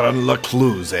 Aaron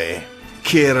Lecluse,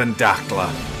 Kieran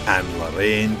Dackler, and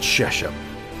Lorraine Chesham.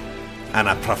 And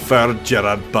I preferred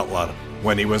Gerard Butler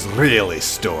when he was really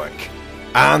stoic.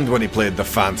 And when he played the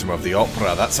Phantom of the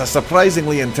Opera. That's a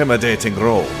surprisingly intimidating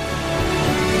role.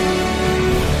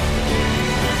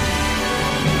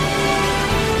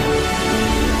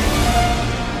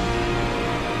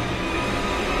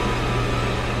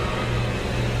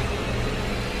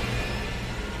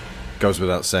 Goes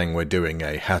without saying we're doing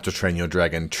a How to Train Your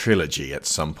Dragon trilogy at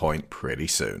some point pretty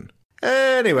soon.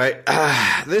 Anyway,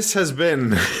 this has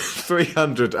been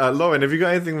 300. Lauren, have you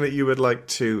got anything that you would like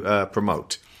to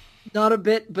promote? Not a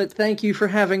bit, but thank you for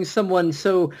having someone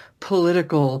so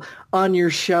political on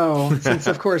your show. Since,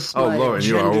 of course, Lauren,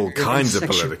 you are all kinds of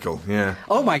political. Yeah.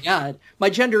 Oh my God, my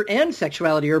gender and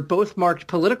sexuality are both marked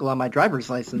political on my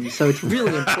driver's license, so it's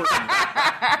really important.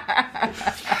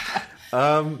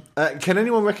 Can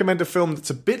anyone recommend a film that's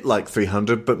a bit like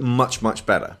 300, but much, much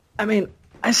better? I mean,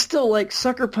 I still like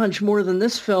Sucker Punch more than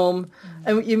this film,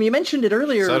 and you mentioned it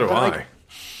earlier. So do I.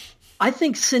 I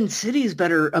think Sin City is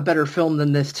a better film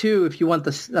than this too. If you want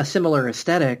a similar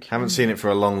aesthetic, haven't seen it for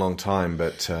a long, long time,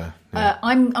 but yeah.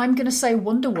 I'm going to say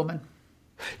Wonder Woman.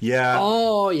 Yeah.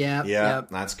 Oh yeah. Yeah,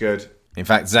 that's good. In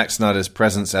fact, Zack Snyder's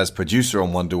presence as producer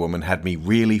on Wonder Woman had me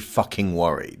really fucking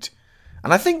worried,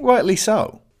 and I think rightly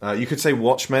so. You could say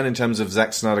Watchmen in terms of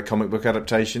Zack Snyder comic book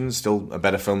adaptations, still a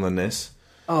better film than this.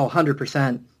 Oh,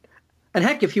 100%. And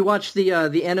heck, if you watch the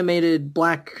animated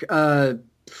black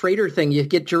freighter thing, you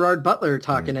get Gerard Butler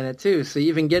talking in it too, so you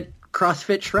even get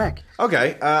CrossFit Shrek.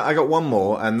 Okay, I got one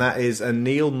more, and that is a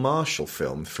Neil Marshall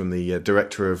film from the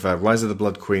director of Rise of the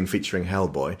Blood Queen featuring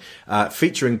Hellboy,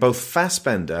 featuring both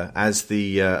Fassbender as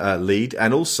the lead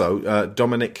and also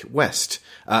Dominic West,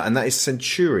 and that is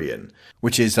Centurion,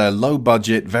 which is a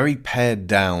low-budget, very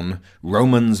pared-down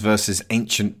Romans versus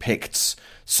ancient Picts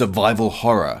survival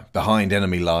horror behind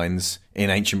enemy lines in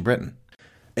ancient Britain.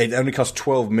 It only cost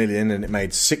 $12 million and it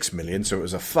made $6 million, so it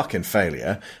was a fucking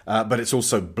failure. But it's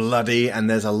also bloody and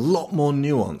there's a lot more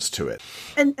nuance to it.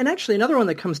 And actually, another one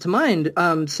that comes to mind,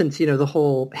 since the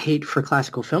whole hate for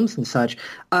classical films and such,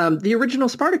 the original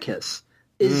Spartacus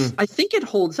is. I think it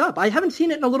holds up. I haven't seen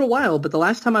it in a little while, but the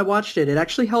last time I watched it, it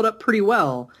actually held up pretty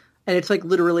well. And it's like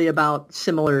literally about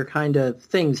similar kind of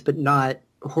things, but not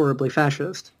horribly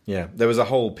fascist. Yeah, there was a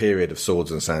whole period of swords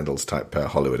and sandals type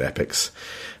Hollywood epics,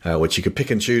 which you could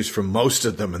pick and choose from most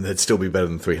of them and they'd still be better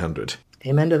than 300.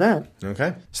 Amen to that.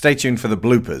 Okay. Stay tuned for the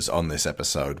bloopers on this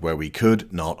episode where we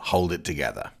could not hold it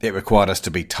together. It required us to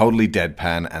be totally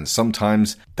deadpan and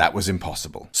sometimes that was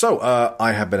impossible. So,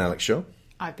 I have been Alex Shaw.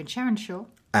 I've been Sharon Shaw.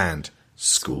 And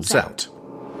School's Out.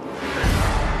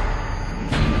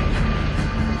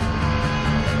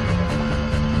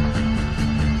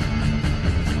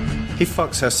 He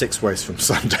fucks her 6 ways from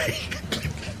Sunday.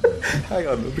 Hang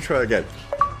on, let me try again.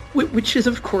 Which is,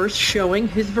 of course, showing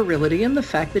his virility and the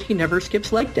fact that he never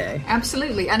skips leg day.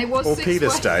 Absolutely, and it was or 6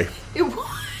 penis day. It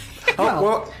was. Oh,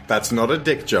 what? That's not a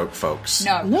dick joke, folks.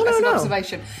 No, that's an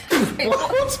observation.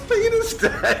 What's penis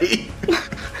day?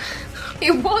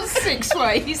 It was 6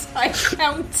 ways. I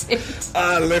counted.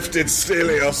 I lifted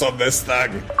Stelios on this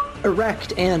thing.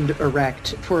 Erect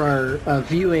for our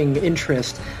viewing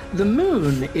interest. The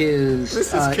moon is.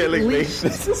 This is killing me.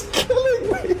 This is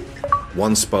killing me.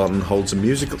 One Spartan holds a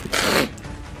musical.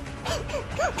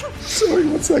 Sorry,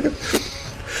 1 second.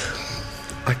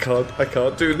 I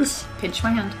can't do this. Pinch my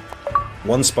hand.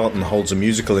 One Spartan holds a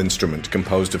musical instrument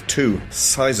composed of 2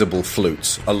 sizable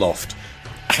flutes aloft.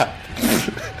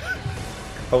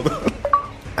 Hold on.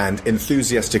 And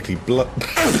enthusiastically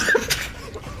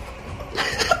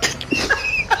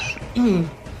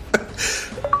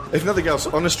If nothing else,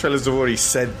 Honest Trailers have already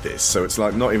said this, so it's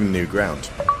like not even new ground.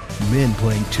 Men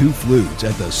playing 2 flutes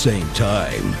at the same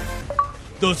time.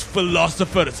 Those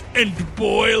philosophers and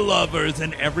boy lovers,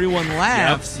 and everyone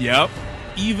laughs. Yep.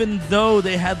 Even though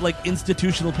they had like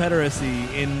institutional pederasty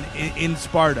in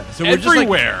Sparta, so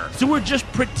everywhere. We're just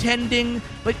pretending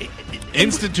like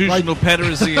institutional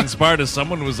pederasty in Sparta.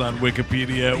 Someone was on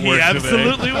Wikipedia at work he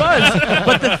absolutely today. was.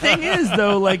 But the thing is,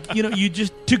 though, like you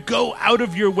just to go out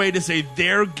of your way to say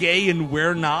they're gay and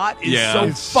we're not is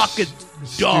so fucking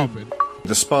dumb. Stupid.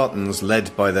 The Spartans,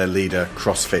 led by their leader,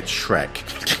 CrossFit Shrek,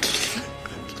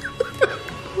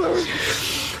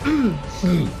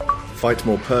 fight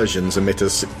more Persians amid a...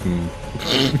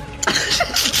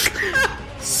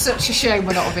 Such a shame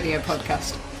we're not a video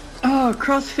podcast. Oh,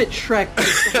 CrossFit Shrek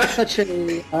is such a...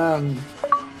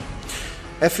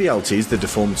 Ephialtes, the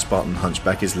deformed Spartan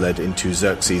hunchback, is led into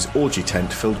Xerxes' orgy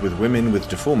tent filled with women with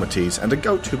deformities and a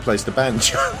goat who plays the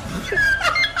banjo.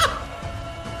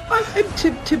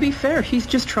 To be fair, he's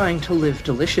just trying to live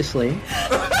deliciously.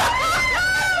 Exactly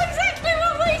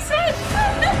what we said!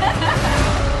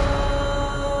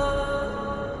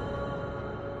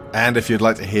 And if you'd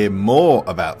like to hear more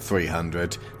about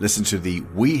 300, listen to the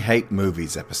We Hate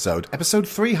Movies episode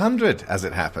 300 as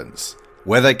it happens,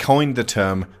 where they coined the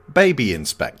term baby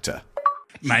inspector.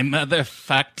 My mother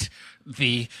fucked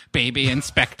the baby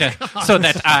inspector so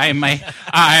that I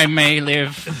may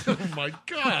live. my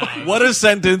God. What a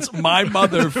sentence. My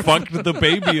mother fucked the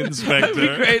baby It'd inspector. be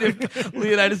great if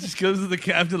Leonidas just goes to the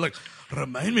captain like,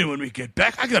 remind me when we get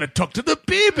back, I gotta talk to the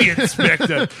baby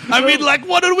inspector. I mean, like,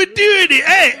 what are we doing here?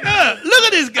 Hey, look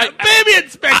at this guy, baby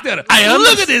inspector.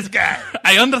 Look at this guy.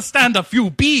 I understand a few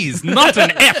B's, not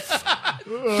an F.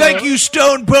 Thank you,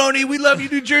 Stone Pony. We love you,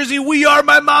 New Jersey. We are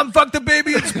my mom. Fuck the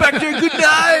baby inspector. Good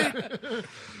night.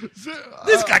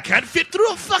 This guy can't fit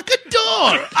through a fucking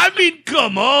door. I mean,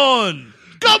 come on.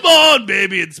 Come on,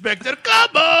 baby inspector.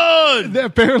 Come on.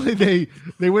 Apparently,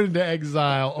 they went into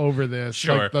exile over this.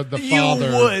 Sure. Like the You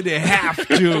father. would have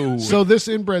to. So this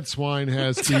inbred swine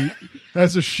has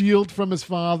a shield from his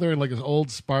father and like his old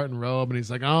Spartan robe, and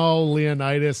he's like, "Oh,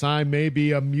 Leonidas, I may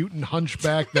be a mutant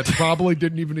hunchback that probably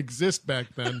didn't even exist back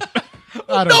then."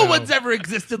 I don't No know. one's ever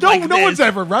existed No, like no this. one's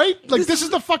ever, right? Like this is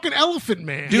the fucking Elephant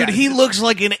Man. Dude, he looks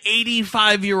like an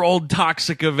 85-year-old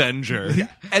toxic Avenger.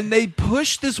 And they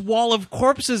push this wall of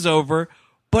corpses over,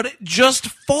 but it just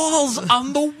falls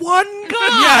on the one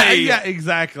guy. Yeah,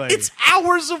 exactly. It's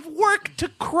hours of work to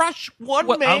crush one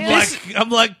man. I'm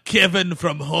like Kevin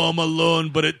from Home Alone,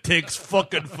 but it takes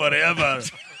fucking forever.